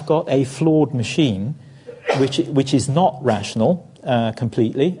you have got a flawed machine, which is not rational,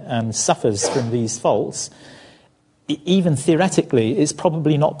 completely and suffers from these faults, even theoretically, it's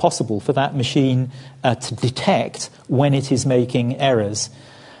probably not possible for that machine to detect when it is making errors.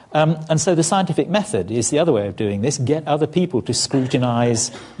 And so the scientific method is the other way of doing this. Get other people to scrutinize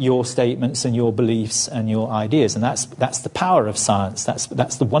your statements and your beliefs and your ideas. And that's the power of science.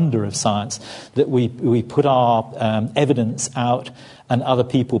 That's the wonder of science, that we put our evidence out and other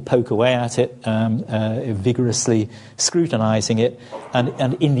people poke away at it, vigorously scrutinizing it.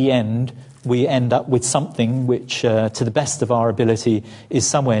 And in the end, we end up with something which, to the best of our ability, is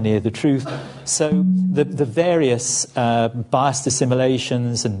somewhere near the truth. So the various biased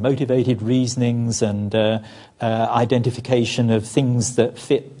assimilations and motivated reasonings and identification of things that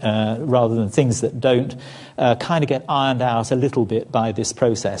fit rather than things that don't kind of get ironed out a little bit by this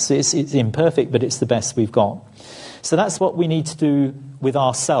process. It's imperfect, but it's the best we've got. So that's what we need to do with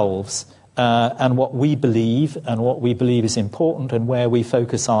ourselves. And what we believe is important and where we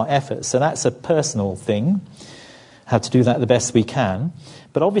focus our efforts. So that's a personal thing, how to do that the best we can.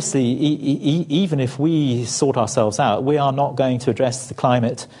 But obviously, even if we sort ourselves out, we are not going to address the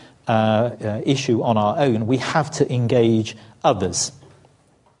climate issue on our own. We have to engage others.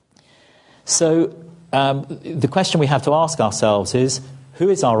 So the question we have to ask ourselves is, who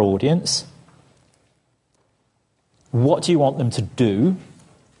is our audience? What do you want them to do?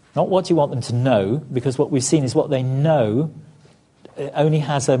 Not what do you want them to know, because what we've seen is what they know only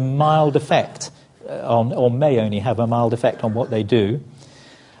has a mild effect on, or may only have a mild effect on what they do.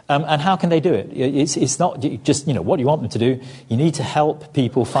 And how can they do it? It's not just, what do you want them to do? You need to help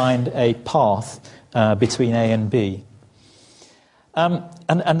people find a path between A and B.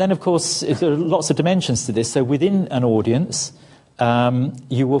 And then, of course, there are lots of dimensions to this. So within an audience,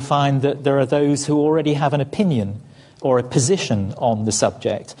 you will find that there are those who already have an opinion or a position on the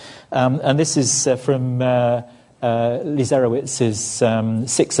subject. And this is from Lee Zerowitz's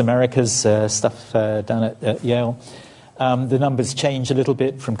Six Americas stuff down at Yale. The numbers change a little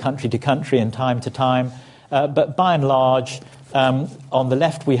bit from country to country and time to time. But by and large, on the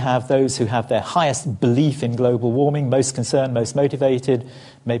left we have those who have their highest belief in global warming, most concerned, most motivated,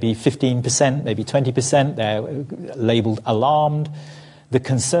 maybe 15%, maybe 20%. They're labelled alarmed. The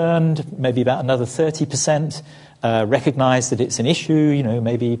concerned, maybe about another 30%. Recognise that it's an issue,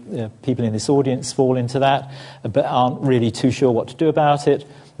 maybe people in this audience fall into that, but aren't really too sure what to do about it.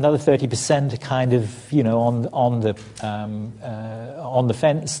 Another 30% are kind of, on the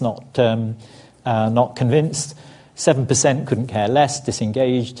fence, not convinced. 7% couldn't care less,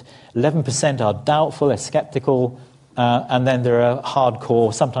 disengaged. 11% are doubtful, they're sceptical. And then there are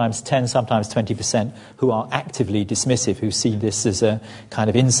hardcore, sometimes 10, sometimes 20%, who are actively dismissive, who see this as a kind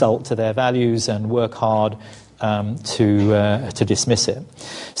of insult to their values and work hard to dismiss it.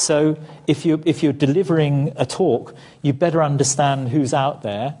 So if you're delivering a talk, you better understand who's out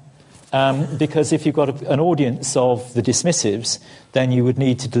there, because if you've got an audience of the dismissives, then you would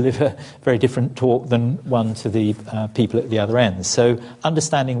need to deliver a very different talk than one to the people at the other end. So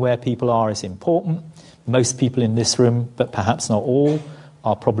understanding where people are is important. Most people in this room, but perhaps not all,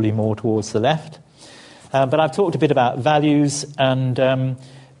 are probably more towards the left. But I've talked a bit about values and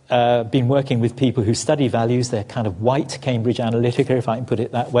been working with people who study values. They're kind of white Cambridge Analytica, if I can put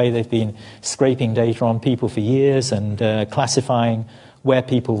it that way. They've been scraping data on people for years and classifying where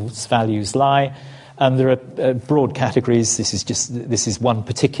people's values lie. And there are broad categories. This is one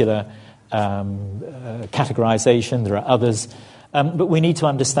particular categorization. There are others. But we need to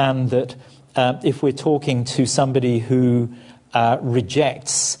understand that if we're talking to somebody who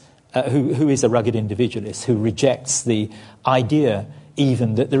rejects, who is a rugged individualist, who rejects the idea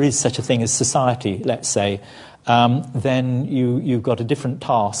even that there is such a thing as society, let's say, then you've got a different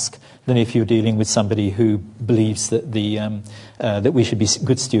task than if you're dealing with somebody who believes that that we should be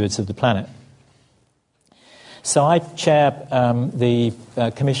good stewards of the planet. So I chair the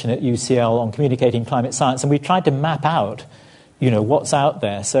commission at UCL on communicating climate science, and we tried to map out, what's out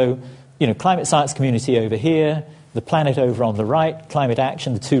there. So, climate science community over here, the planet over on the right, climate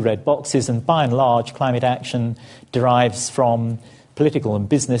action, the two red boxes, and by and large, climate action derives from political and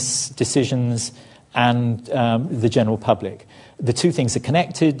business decisions and the general public. The two things are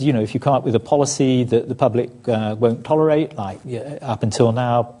connected. If you come up with a policy that the public won't tolerate, like up until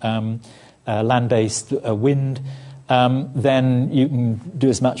now, land-based wind, then you can do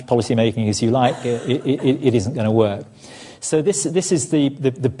as much policy making as you like. It isn't going to work. So this is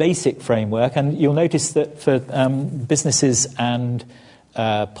the basic framework, and you'll notice that for businesses and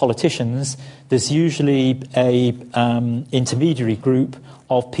politicians, there's usually a intermediary group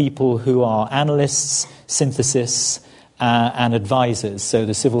of people who are analysts, synthesists, and advisors. So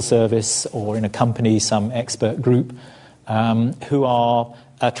the civil service, or in a company, some expert group who are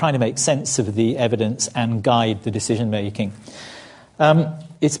trying to make sense of the evidence and guide the decision-making.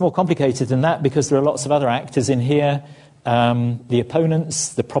 It's more complicated than that because there are lots of other actors in here, the opponents,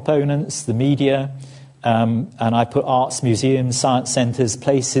 the proponents, the media, and I put arts, museums, science centres,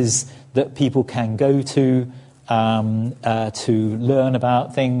 places that people can go to learn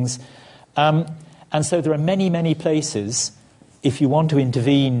about things. And so there are many, many places, if you want to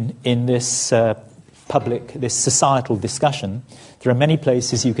intervene in this this societal discussion, there are many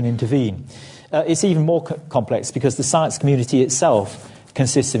places you can intervene. It's even more complex because the science community itself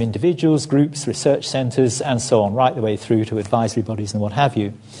consists of individuals, groups, research centres, and so on, right the way through to advisory bodies and what have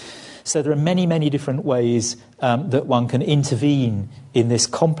you. So there are many, many different ways that one can intervene in this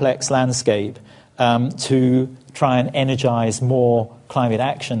complex landscape to try and energise more climate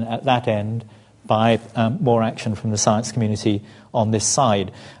action at that end by more action from the science community on this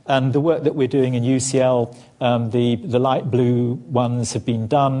side. And the work that we're doing in UCL, the light blue ones have been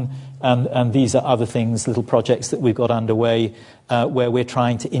done, and these are other things, little projects that we've got underway where we're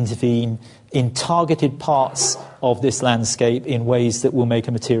trying to intervene in targeted parts of this landscape in ways that will make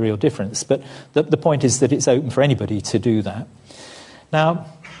a material difference. But the point is that it's open for anybody to do that. Now,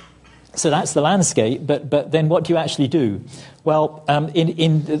 so that's the landscape, but then what do you actually do? Well,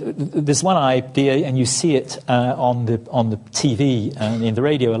 there's one idea, and you see it on the TV and in the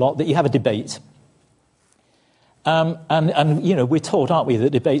radio a lot, that you have a debate. And you know, we're taught, aren't we,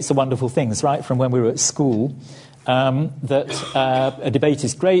 that debates are wonderful things, right, from when we were at school, that a debate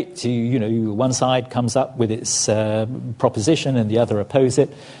is great. One side comes up with its proposition and the other oppose it.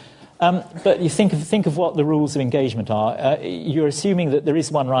 But you think of what the rules of engagement are. You're assuming that there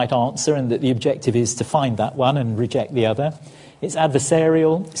is one right answer and that the objective is to find that one and reject the other. It's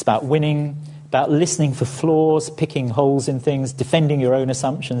adversarial. It's about winning, about listening for flaws, picking holes in things, defending your own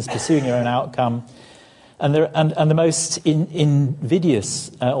assumptions, pursuing your own outcome. And the most invidious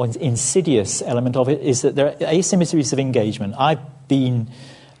or insidious element of it is that there are asymmetries of engagement. I've been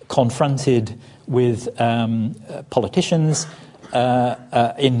confronted with politicians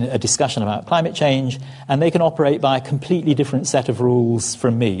in a discussion about climate change, and they can operate by a completely different set of rules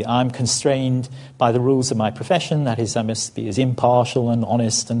from me. I'm constrained by the rules of my profession, that is, I must be as impartial and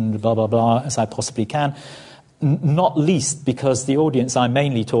honest and blah, blah, blah as I possibly can, not least because the audience I'm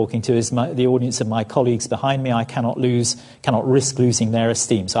mainly talking to is the audience of my colleagues behind me. I cannot risk losing their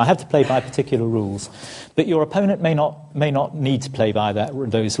esteem. So I have to play by particular rules. But your opponent may not need to play by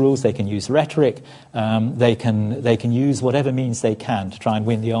those rules. They can use rhetoric. They can use whatever means they can to try and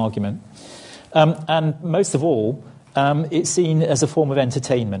win the argument. And most of all, it's seen as a form of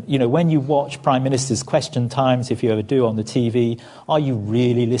entertainment. You know, when you watch Prime Minister's question times, if you ever do on the TV, are you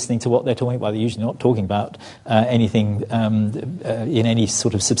really listening to what they're talking about? They're usually not talking about anything in any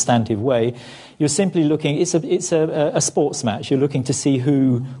sort of substantive way. You're simply looking, it's a sports match. You're looking to see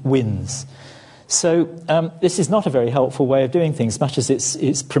who wins. So this is not a very helpful way of doing things, much as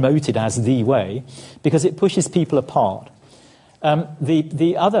it's promoted as the way, because it pushes people apart.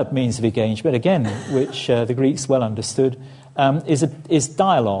 The other means of engagement, again, which the Greeks well understood, is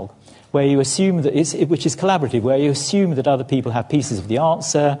dialogue, where you assume that which is collaborative, where you assume that other people have pieces of the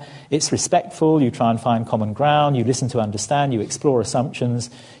answer. It's respectful. You try and find common ground. You listen to understand. You explore assumptions.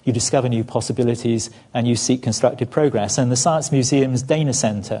 You discover new possibilities, and you seek constructive progress. And the Science Museum's Dana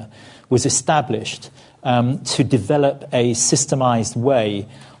Centre was established to develop a systemised way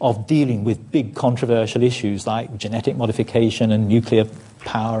of dealing with big controversial issues like genetic modification and nuclear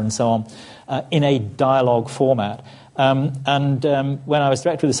power and so on in a dialogue format. When I was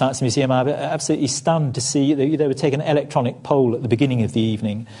director of the Science Museum, I was absolutely stunned to see that they would take an electronic poll at the beginning of the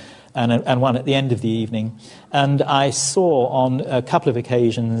evening and one at the end of the evening. And I saw on a couple of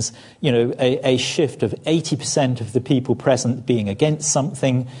occasions, a shift of 80% of the people present being against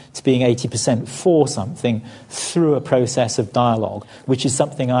something to being 80% for something through a process of dialogue, which is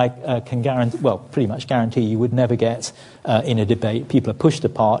something I can pretty much guarantee you would never get in a debate. People are pushed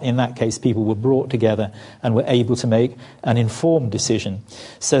apart. In that case, people were brought together and were able to make an informed decision.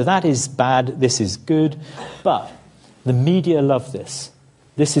 So that is bad. This is good. But the media love this.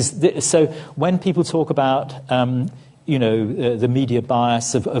 So when people talk about, the media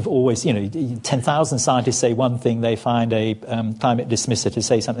bias of always, 10,000 scientists say one thing, they find a climate dismisser to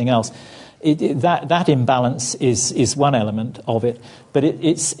say something else. That imbalance is one element of it, but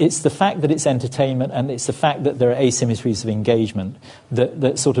it's the fact that it's entertainment and it's the fact that there are asymmetries of engagement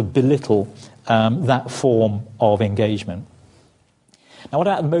that sort of belittle that form of engagement. Now, what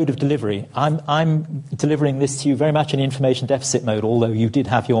about the mode of delivery? I'm delivering this to you very much in information deficit mode, although you did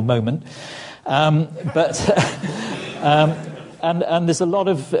have your moment. And there's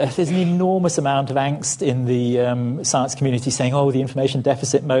there's an enormous amount of angst in the science community saying, oh, the information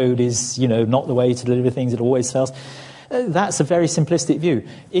deficit mode is, not the way to deliver things, it always fails. That's a very simplistic view.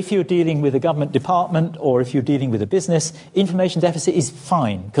 If you're dealing with a government department or if you're dealing with a business, information deficit is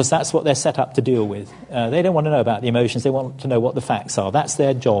fine because that's what they're set up to deal with. They don't want to know about the emotions, they want to know what the facts are. That's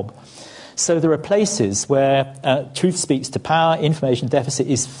their job. So there are places where truth speaks to power, information deficit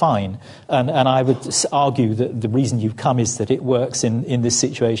is fine. And I would argue that the reason you've come is that it works in this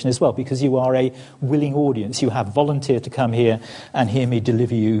situation as well, because you are a willing audience. You have volunteered to come here and hear me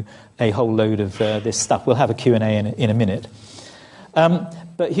deliver you a whole load of this stuff. We'll have a Q&A in a minute.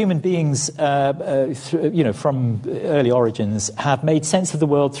 But human beings, from early origins, have made sense of the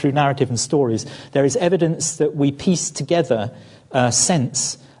world through narrative and stories. There is evidence that we piece together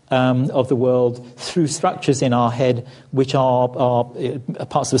sense of the world through structures in our head which are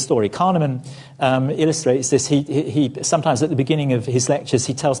parts of the story. Kahneman illustrates this. He sometimes at the beginning of his lectures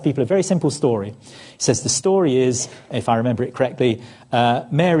he tells people a very simple story. He says the story is, if I remember it correctly,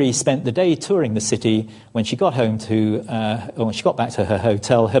 Mary spent the day touring the city. When she got home when she got back to her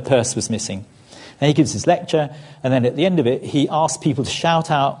hotel, her purse was missing. And he gives his lecture, and then at the end of it, he asks people to shout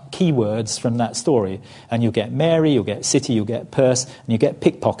out keywords from that story. And you'll get Mary, you'll get city, you'll get purse, and you get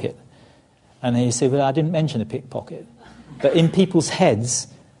pickpocket. And then you say, well, I didn't mention a pickpocket. But in people's heads,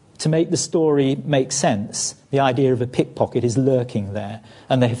 to make the story make sense, the idea of a pickpocket is lurking there.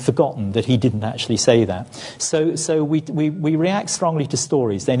 And they have forgotten that he didn't actually say that. So we react strongly to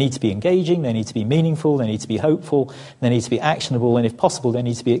stories. They need to be engaging, they need to be meaningful, they need to be hopeful, they need to be actionable, and if possible, they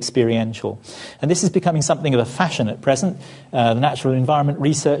need to be experiential. And this is becoming something of a fashion at present. The Natural Environment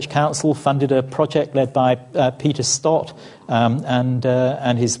Research Council funded a project led by Peter Stott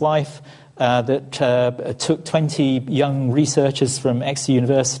and his wife, that took 20 young researchers from Exeter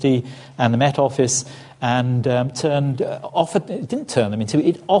University and the Met Office and it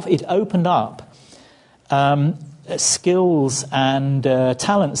opened up skills and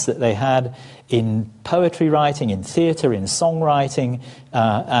talents that they had in poetry writing, in theatre, in songwriting,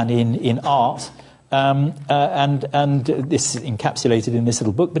 and in art. And this is encapsulated in this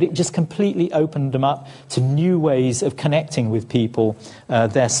little book, but it just completely opened them up to new ways of connecting with people,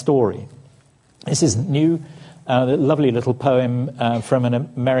 their story. This isn't new. A lovely little poem from an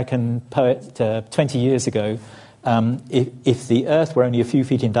American poet 20 years ago. If the earth were only a few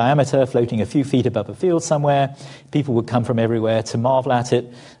feet in diameter, floating a few feet above a field somewhere, people would come from everywhere to marvel at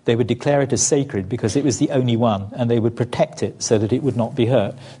it. They would declare it as sacred because it was the only one, and they would protect it so that it would not be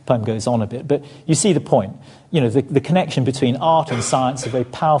hurt. The poem goes on a bit, but you see the point. The connection between art and science is a very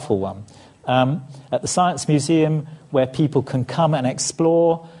powerful one. At the Science Museum, where people can come and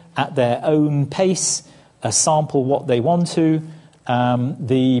explore at their own pace, sample what they want to.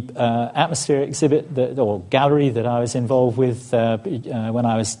 The atmosphere exhibit or gallery that I was involved with when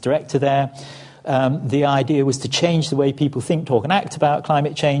I was director there, the idea was to change the way people think, talk and act about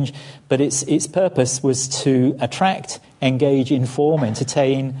climate change, but its purpose was to attract, engage, inform,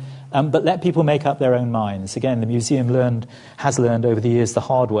 entertain, but let people make up their own minds. Again, the museum has learned over the years the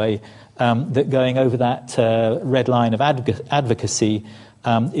hard way that going over that red line of advocacy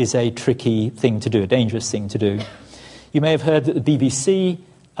is a tricky thing to do, a dangerous thing to do. You may have heard that the BBC,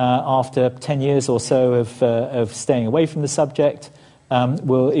 after 10 years or so of staying away from the subject,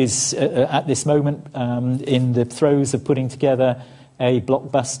 is at this moment in the throes of putting together a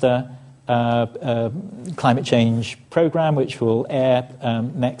blockbuster climate change programme, which will air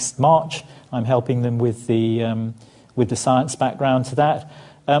next March. I'm helping them with the science background to that.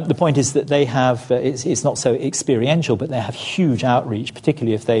 The point is that they have, it's not so experiential, but they have huge outreach,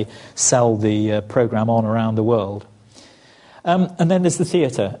 particularly if they sell the programme on around the world. And then there's the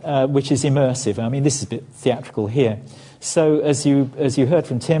theatre, which is immersive. I mean, this is a bit theatrical here. So as you heard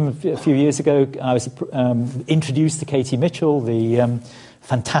from Tim a few years ago, I was introduced to Katie Mitchell, the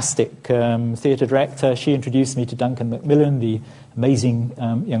fantastic theatre director. She introduced me to Duncan Macmillan, the amazing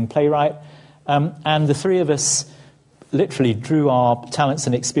young playwright. And the three of us literally drew our talents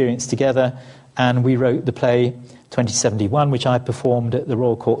and experience together, and we wrote the play 2071, which I performed at the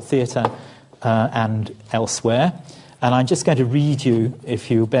Royal Court Theatre and elsewhere. And I'm just going to read you,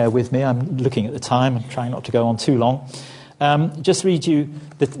 if you bear with me. I'm looking at the time. I'm trying not to go on too long. Just read you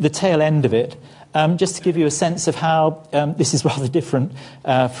the tail end of it, just to give you a sense of how this is rather different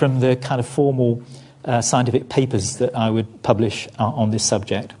from the kind of formal scientific papers that I would publish on this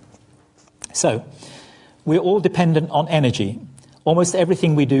subject. So, we're all dependent on energy. Almost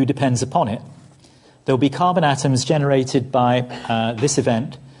everything we do depends upon it. There will be carbon atoms generated by this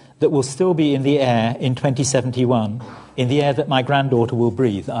event that will still be in the air in 2071 in the air that my granddaughter will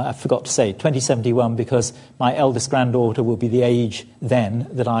breathe. I forgot to say 2071 because my eldest granddaughter will be the age then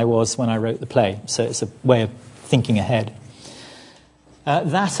that I was when I wrote the play. So it's a way of thinking ahead.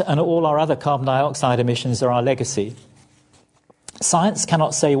 That and all our other carbon dioxide emissions are our legacy. Science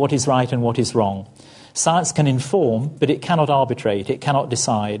cannot say what is right and what is wrong. Science can inform, but it cannot arbitrate, it cannot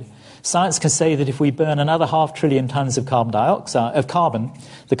decide. Science can say that if we burn another 500 billion tons of carbon,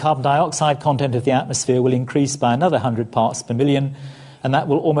 the carbon dioxide content of the atmosphere will increase by another 100 parts per million, and that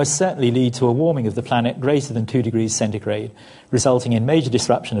will almost certainly lead to a warming of the planet greater than 2 degrees centigrade, resulting in major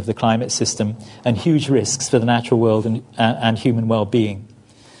disruption of the climate system and huge risks for the natural world and human well-being.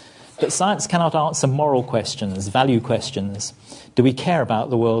 But science cannot answer moral questions, value questions. Do we care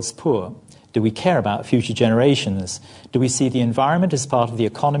about the world's poor? Do we care about future generations? Do we see the environment as part of the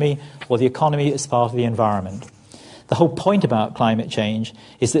economy or the economy as part of the environment? The whole point about climate change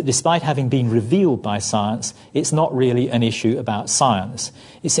is that despite having been revealed by science, it's not really an issue about science.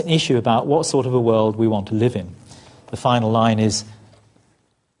 It's an issue about what sort of a world we want to live in. The final line is,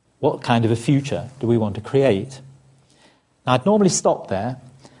 what kind of a future do we want to create? Now, I'd normally stop there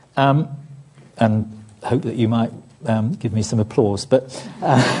and hope that you might give me some applause, but...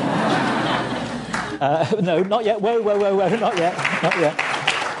 no, not yet. Whoa,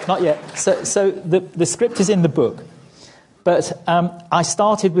 not yet. So the script is in the book, but I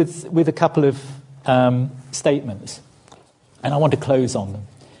started with a couple of statements, and I want to close on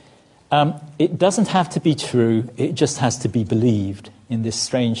them. It doesn't have to be true, it just has to be believed in this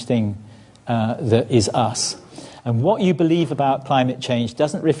strange thing that is us. And what you believe about climate change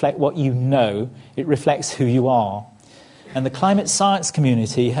doesn't reflect what you know, it reflects who you are. And the climate science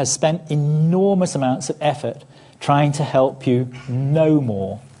community has spent enormous amounts of effort trying to help you know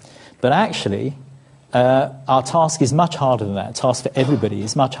more. But actually, our task is much harder than that. The task for everybody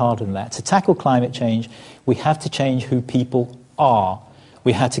is much harder than that. To tackle climate change, we have to change who people are.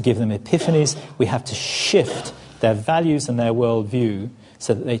 We have to give them epiphanies. We have to shift their values and their worldview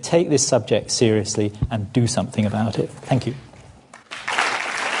so that they take this subject seriously and do something about it. Thank you.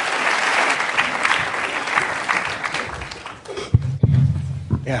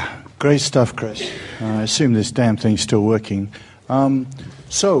 Yeah, great stuff, Chris. I assume this damn thing's still working.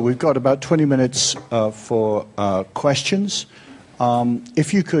 So we've got about 20 minutes for questions.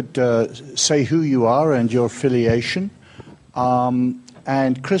 If you could say who you are and your affiliation.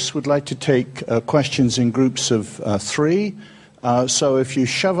 And Chris would like to take questions in groups of 3. So if you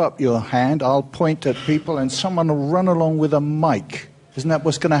shove up your hand, I'll point at people and someone will run along with a mic. Isn't that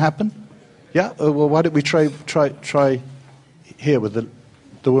what's going to happen? Yeah? Well, why don't we try here with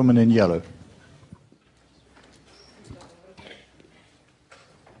the woman in yellow.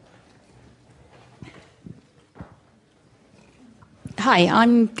 Hi,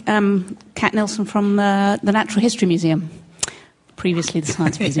 I'm Kat Nilsson from the Natural History Museum, previously the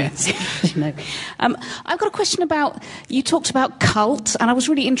Science Museum, as you know. I've got a question about, you talked about cult, and I was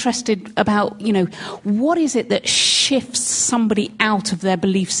really interested about, what is it that shifts somebody out of their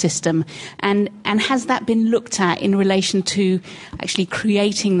belief system, and has that been looked at in relation to actually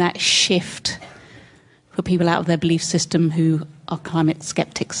creating that shift for people out of their belief system who are climate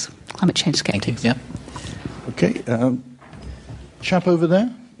change skeptics? Yeah. Okay, chap over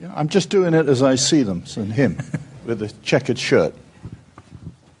there? Yeah, I'm just doing it as I see them, and him with a checkered shirt.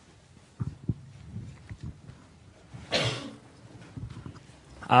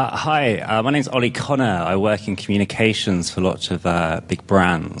 Hi, my name's Ollie Connor. I work in communications for lots of big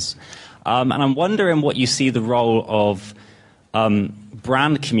brands. And I'm wondering what you see the role of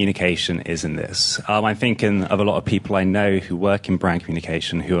brand communication is in this. I'm thinking of a lot of people I know who work in brand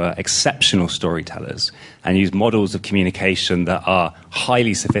communication who are exceptional storytellers and use models of communication that are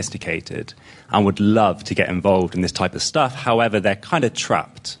highly sophisticated and would love to get involved in this type of stuff. However, they're kind of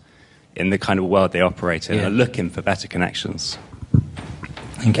trapped in the kind of world they operate in and are looking for better connections.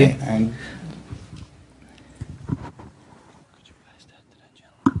 Thank you. And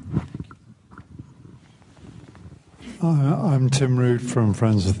I'm Tim Root from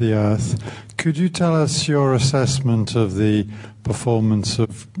Friends of the Earth. Could you tell us your assessment of the performance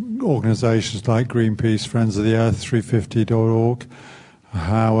of organisations like Greenpeace, Friends of the Earth, 350.org,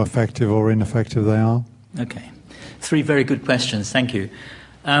 how effective or ineffective they are? Okay. 3 very good questions. Thank you.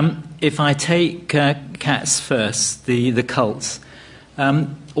 If I take Kat's first, the cults,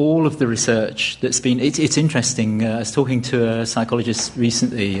 all of the research that's been... It's interesting. I was talking to a psychologist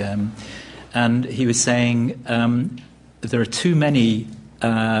recently, and he was saying there are too many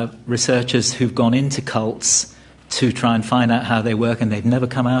researchers who've gone into cults to try and find out how they work, and they've never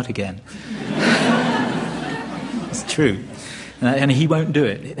come out again. It's true. And he won't do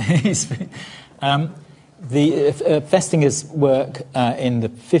it. Festinger's work in the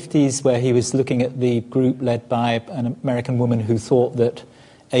 50s, where he was looking at the group led by an American woman who thought that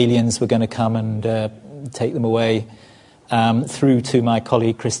aliens were going to come and take them away, through to my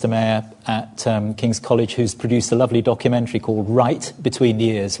colleague Krista Mayer at King's College, who's produced a lovely documentary called Right Between the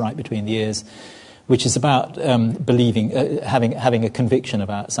Ears, which is about believing, having a conviction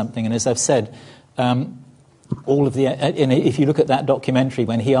about something. And as I've said, all of if you look at that documentary,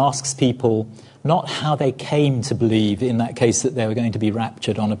 when he asks people not how they came to believe, in that case, that they were going to be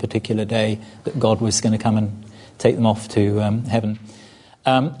raptured on a particular day, that God was going to come and take them off to heaven.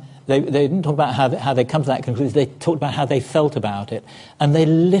 They didn't talk about how they come to that conclusion. They talked about how they felt about it. And they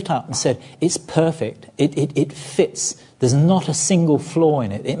lit up and said, it's perfect. It fits. There's not a single flaw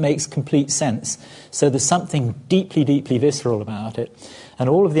in it. It makes complete sense. So there's something deeply, deeply visceral about it. And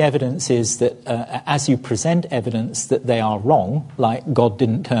all of the evidence is that as you present evidence that they are wrong, like God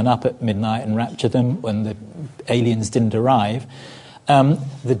didn't turn up at midnight and rapture them when the aliens didn't arrive,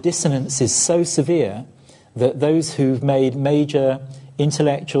 the dissonance is so severe that those who've made major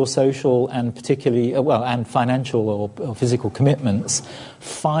intellectual, social, and particularly, and financial or physical commitments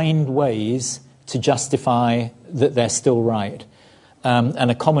find ways to justify that they're still right.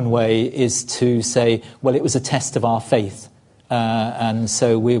 And a common way is to say, well, it was a test of our faith. And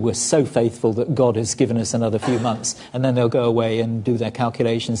so we were so faithful that God has given us another few months. And then they'll go away and do their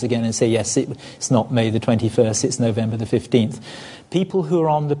calculations again and say, yes, it's not May the 21st, it's November the 15th. People who are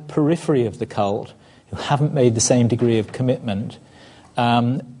on the periphery of the cult, who haven't made the same degree of commitment,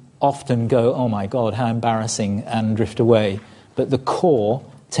 often go, oh my God, how embarrassing, and drift away. But the core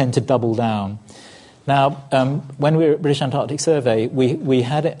tend to double down. Now, when we were at British Antarctic Survey, we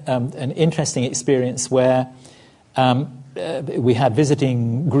had an interesting experience where we had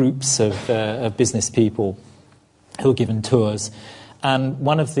visiting groups of business people who were given tours. And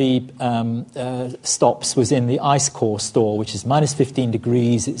one of the stops was in the ice core store, which is minus 15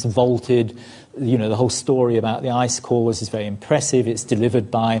 degrees. It's vaulted. You know, the whole story about the ice cores is very impressive. It's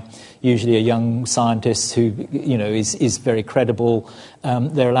delivered by usually a young scientist who, you know, is very credible.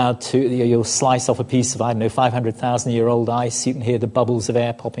 They're allowed to, you'll slice off a piece of, 500,000-year-old ice. You can hear the bubbles of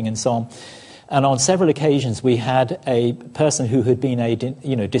air popping and so on. And on several occasions, we had a person who had been a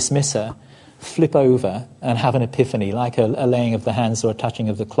dismisser flip over and have an epiphany, like a laying of the hands or a touching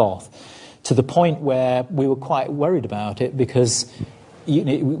of the cloth, to the point where we were quite worried about it because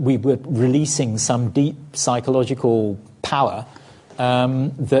we were releasing some deep psychological power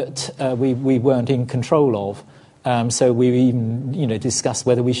that we weren't in control of. So we even, discussed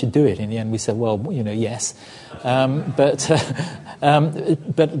whether we should do it. In the end, we said, well, yes.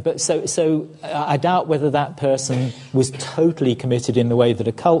 So I doubt whether that person was totally committed in the way that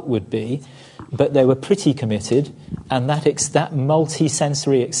a cult would be, but they were pretty committed, and that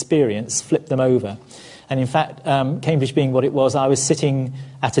multi-sensory experience flipped them over. And in fact, Cambridge being what it was, I was sitting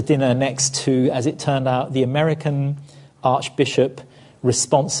at a dinner next to, as it turned out, the American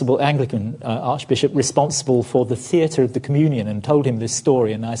Anglican Archbishop responsible for the theatre of the communion, and told him this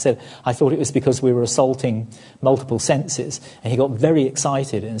story. And I said, I thought it was because we were assaulting multiple senses. And he got very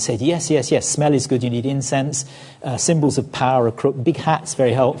excited and said, yes, smell is good, you need incense, symbols of power are crooked, big hats,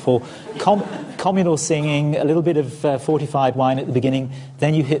 very helpful, communal singing, a little bit of fortified wine at the beginning,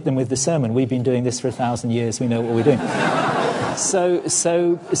 then you hit them with the sermon. We've been doing this for 1,000 years, we know what we're doing. So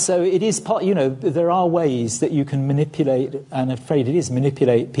it is part, there are ways that you can manipulate, and I'm afraid it is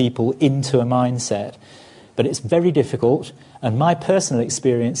manipulate people into a mindset, but it's very difficult. And my personal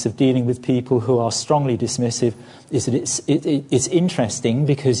experience of dealing with people who are strongly dismissive is that it's interesting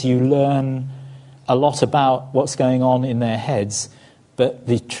because you learn a lot about what's going on in their heads, but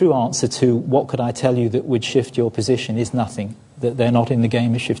the true answer to what could I tell you that would shift your position is nothing, that they're not in the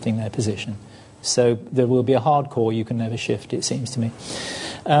game of shifting their position. So there will be a hardcore you can never shift, it seems to me.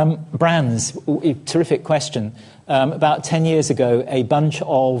 Brands, terrific question. About 10 years ago, a bunch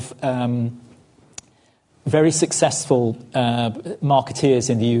of very successful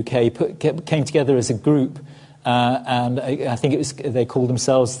marketeers in the UK came together as a group, and I think they called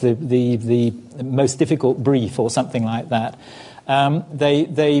themselves the most difficult brief or something like that.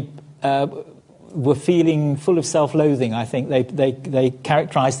 They were feeling full of self-loathing. I think they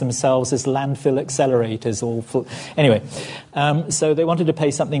characterised themselves as landfill accelerators. Anyway, so they wanted to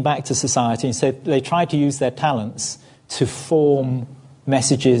pay something back to society, and so they tried to use their talents to form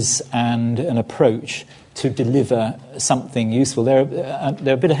messages and an approach to deliver something useful. They're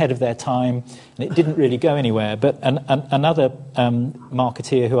a bit ahead of their time, and it didn't really go anywhere. But another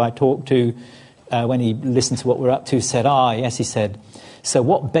marketeer who I talked to when he listened to what we're up to said, yes, he said, so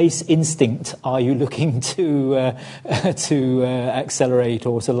what base instinct are you looking to accelerate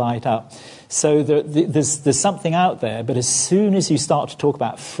or to light up? So there's something out there, but as soon as you start to talk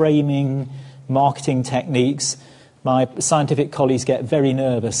about framing, marketing techniques, my scientific colleagues get very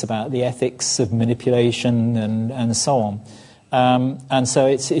nervous about the ethics of manipulation and so on. And so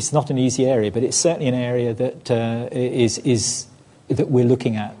it's not an easy area, but it's certainly an area that that we're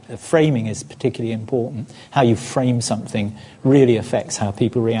looking at. Framing is particularly important. How you frame something really affects how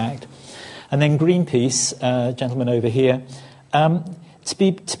people react. And then Greenpeace, gentleman over here.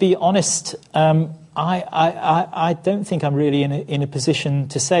 To be honest, I don't think I'm really in a position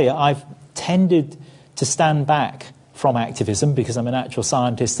to say. I've tended to stand back from activism because I'm a natural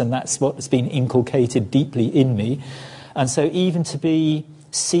scientist, and that's what's been inculcated deeply in me. And so even to be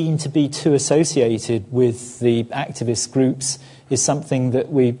seen to be too associated with the activist groups is something that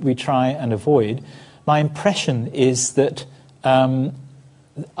we try and avoid. My impression is that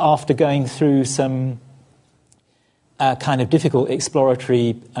after going through some kind of difficult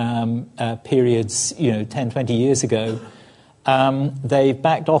exploratory periods, 10, 20 years ago, they've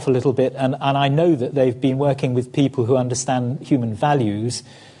backed off a little bit, and I know that they've been working with people who understand human values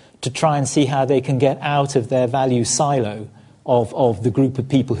to try and see how they can get out of their value silo of the group of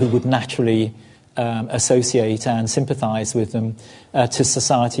people who would naturally associate and sympathise with them to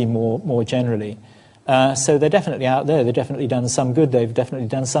society more generally. So they're definitely out there. They've definitely done some good. They've definitely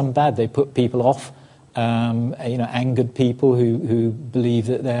done some bad. They put people off, angered people who believe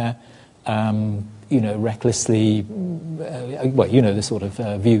that they're, recklessly, the sort of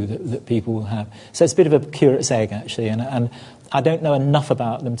view that people have. So it's a bit of a curate's egg, actually, and I don't know enough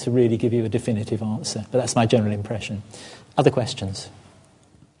about them to really give you a definitive answer, but that's my general impression. Other questions?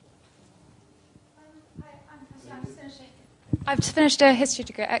 I've just finished a history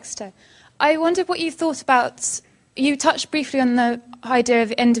degree at Exeter. I wondered what you thought about, you touched briefly on the idea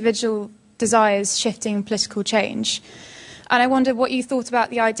of individual desires shifting political change. And I wondered what you thought about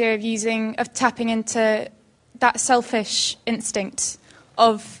the idea of tapping into that selfish instinct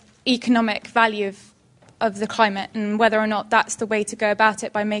of economic value of the climate, and whether or not that's the way to go about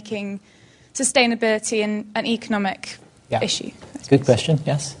it by making sustainability an economic issue. Good question,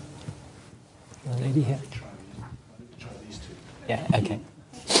 yes. The lady here. Yeah, okay.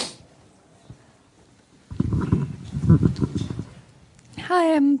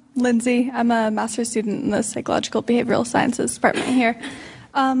 Hi, I'm Lindsay. I'm a master's student in the Psychological Behavioral Sciences department here.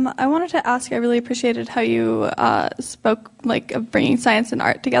 I wanted to ask, I really appreciated how you spoke of bringing science and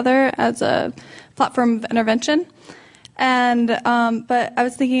art together as a platform of intervention. And but I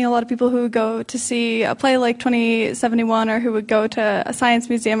was thinking a lot of people who would go to see a play like 2071, or who would go to a science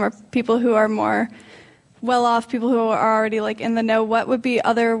museum, or people who are more well-off, people who are already in the know. What would be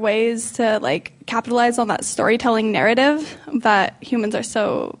other ways to capitalize on that storytelling narrative that humans are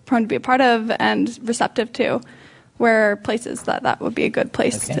so prone to be a part of and receptive to? Where places that would be a good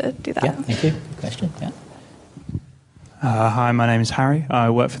place to do that? Yeah, thank you. Good question. Yeah. Hi, my name is Harry. I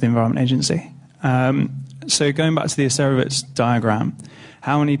work for the Environment Agency. So going back to the Acerovitz diagram,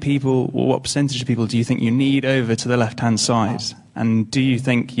 how many people, or what percentage of people do you think you need over to the left-hand side? And do you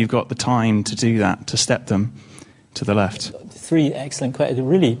think you've got the time to do that, to step them to the left? Three excellent questions,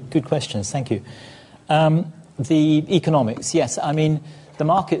 really good questions, thank you. The economics, yes. I mean, the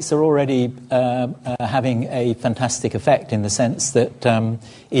markets are already having a fantastic effect in the sense that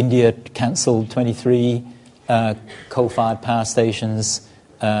India cancelled 23 coal-fired power stations,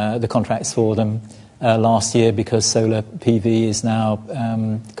 the contracts for them, last year because solar PV is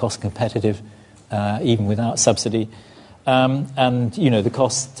now cost competitive, even without subsidy. And, the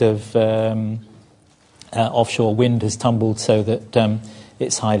cost of offshore wind has tumbled so that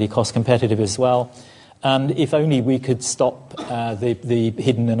it's highly cost competitive as well. And if only we could stop the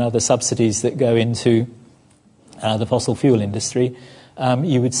hidden and other subsidies that go into the fossil fuel industry,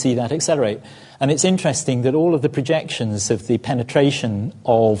 you would see that accelerate. And it's interesting that all of the projections of the penetration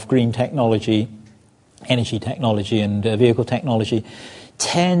of green technology, energy technology and vehicle technology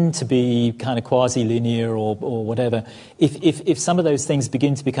tend to be kind of quasi-linear or whatever. If some of those things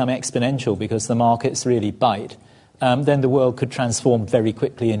begin to become exponential because the markets really bite, then the world could transform very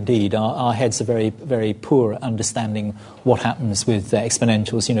quickly indeed. Our heads are very, very poor at understanding what happens with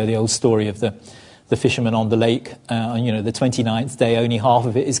exponentials. The old story of the fisherman on the lake, the 29th day, only half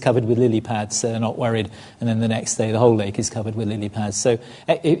of it is covered with lily pads, so they're not worried. And then the next day, the whole lake is covered with lily pads. So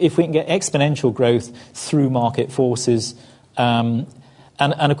if we can get exponential growth through market forces,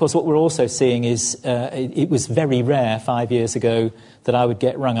 and of course, what we're also seeing is it was very rare 5 years ago that I would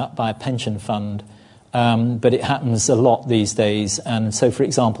get rung up by a pension fund, but it happens a lot these days. And so, for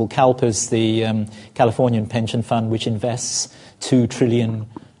example, CalPERS, the Californian pension fund, which invests $2 trillion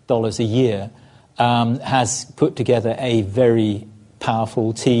a year, has put together a very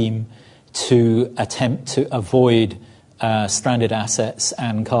powerful team to attempt to avoid stranded assets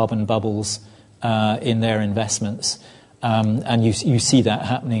and carbon bubbles in their investments. And you see that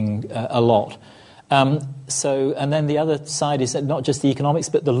happening a lot. And then the other side is that not just the economics,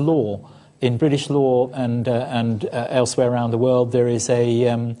 but the law. In British law and elsewhere around the world, there is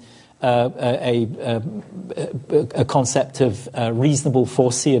a concept of reasonable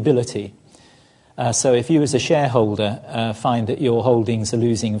foreseeability. So if you as a shareholder find that your holdings are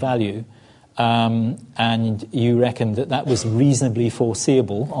losing value, and you reckon that was reasonably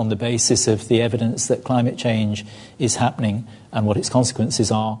foreseeable on the basis of the evidence that climate change is happening and what its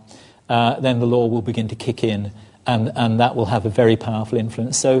consequences are, then the law will begin to kick in, and that will have a very powerful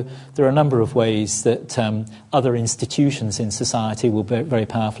influence. So there are a number of ways that other institutions in society will very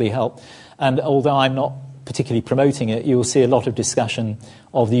powerfully help. And although I'm not particularly promoting it, you will see a lot of discussion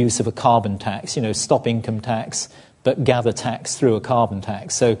of the use of a carbon tax, stop income tax, but gather tax through a carbon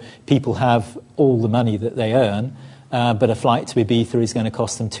tax. So people have all the money that they earn, but a flight to Ibiza is going to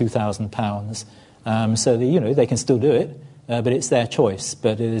cost them £2,000. So they can still do it, but it's their choice.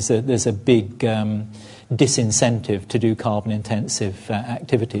 But there's a big disincentive to do carbon-intensive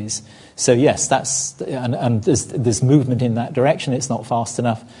activities. So yes, and there's movement in that direction. It's not fast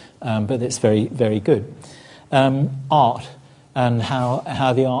enough, but it's very, very good. Art and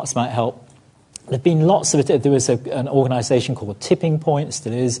how the arts might help. There have been lots of it. There was an organisation called Tipping Point,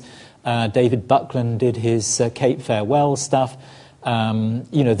 still is. David Buckland did his Cape Farewell stuff. There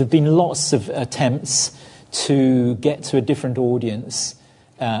have been lots of attempts to get to a different audience,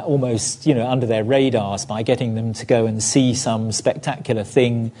 almost under their radars, by getting them to go and see some spectacular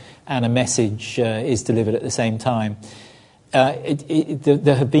thing and a message is delivered at the same time.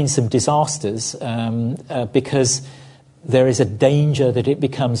 There have been some disasters because there is a danger that it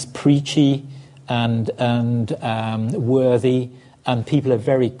becomes preachy and worthy, and people are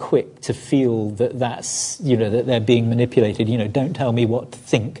very quick to feel that that's that they're being manipulated. Don't tell me what to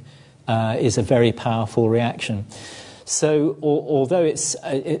think is a very powerful reaction. So although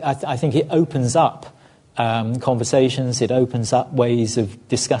I think it opens up conversations, it opens up ways of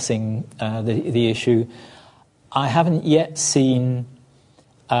discussing the issue. I haven't yet seen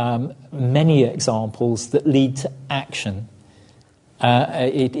many examples that lead to action.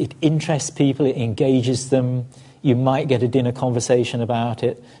 It interests people, it engages them. You might get a dinner conversation about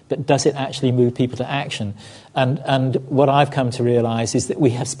it, but does it actually move people to action? And what I've come to realise is that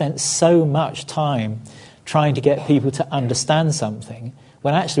we have spent so much time trying to get people to understand something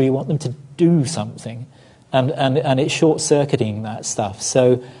when actually we want them to do something. And it's short-circuiting that stuff.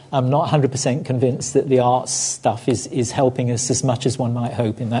 So I'm not 100% convinced that the arts stuff is helping us as much as one might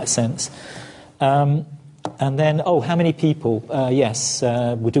hope in that sense. And then, how many people? Yes,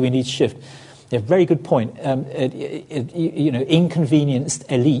 do we need to shift? A very good point. Inconvenienced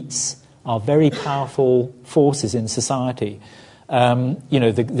elites are very powerful forces in society.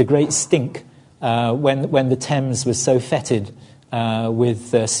 The great stink when the Thames was so fetid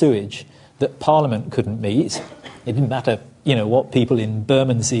with sewage that Parliament couldn't meet. It didn't matter, what people in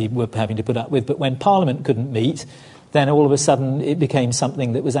Bermondsey were having to put up with, but when Parliament couldn't meet, then all of a sudden it became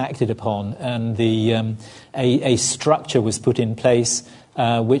something that was acted upon, and a structure was put in place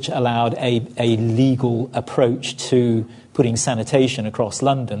which allowed a legal approach to putting sanitation across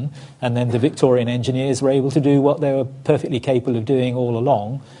London, and then the Victorian engineers were able to do what they were perfectly capable of doing all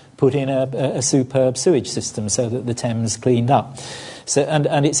along, put in a superb sewage system so that the Thames cleaned up. So,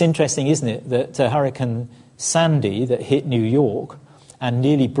 and it's interesting, isn't it, that Hurricane Sandy that hit New York and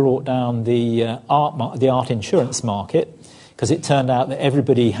nearly brought down the art insurance market, because it turned out that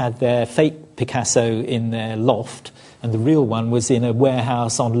everybody had their fake Picasso in their loft, and the real one was in a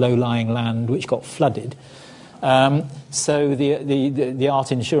warehouse on low-lying land which got flooded. So the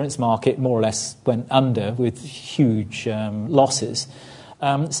art insurance market more or less went under with huge losses.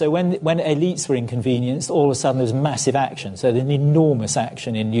 So when elites were inconvenienced, all of a sudden there was massive action. So there's an enormous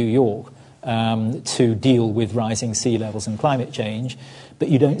action in New York to deal with rising sea levels and climate change, but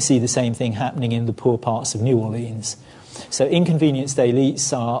you don't see the same thing happening in the poor parts of New Orleans. So inconvenienced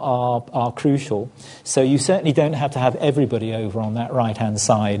elites are crucial. So you certainly don't have to have everybody over on that right-hand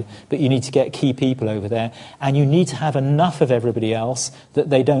side, but you need to get key people over there, and you need to have enough of everybody else that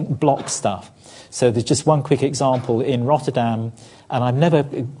they don't block stuff. So there's just one quick example in Rotterdam, and I've never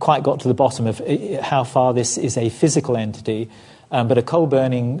quite got to the bottom of how far this is a physical entity, but a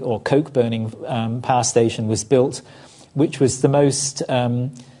coal-burning or coke-burning power station was built, which was the most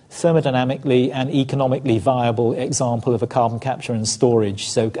thermodynamically and economically viable example of a carbon capture and storage,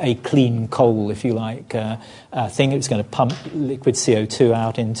 so a clean coal, if you like, thing. It was going to pump liquid CO2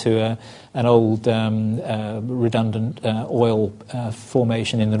 out into an old redundant oil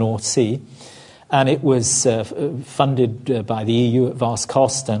formation in the North Sea. And it was funded by the EU at vast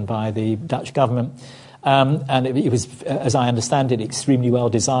cost and by the Dutch government. And it was, as I understand it, extremely well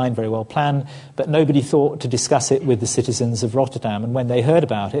designed, very well planned, but nobody thought to discuss it with the citizens of Rotterdam. And when they heard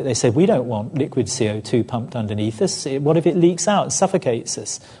about it, they said, we don't want liquid CO2 pumped underneath us. What if it leaks out and suffocates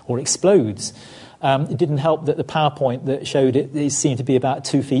us or explodes? It didn't help that the PowerPoint that showed it seemed to be about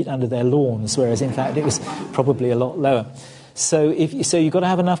 2 feet under their lawns, whereas in fact it was probably a lot lower. So you've got to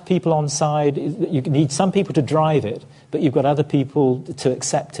have enough people on side. You need some people to drive it, but you've got other people to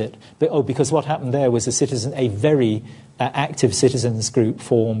accept it. Because what happened there was a very active citizens group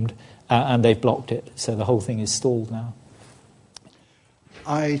formed, and they've blocked it. So the whole thing is stalled now.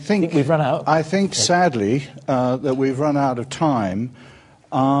 I think we've run out. I think, sadly, that we've run out of time.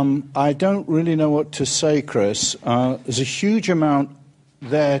 I don't really know what to say, Chris. There's a huge amount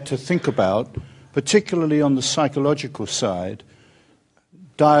there to think about, particularly on the psychological side,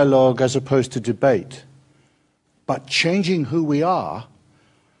 dialogue as opposed to debate. But changing who we are,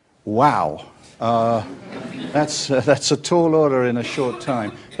 wow, that's a tall order in a short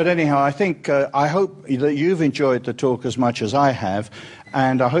time. But anyhow, I hope that you've enjoyed the talk as much as I have,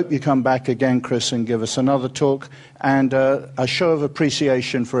 and I hope you come back again, Chris, and give us another talk, and a show of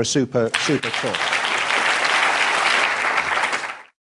appreciation for a super talk.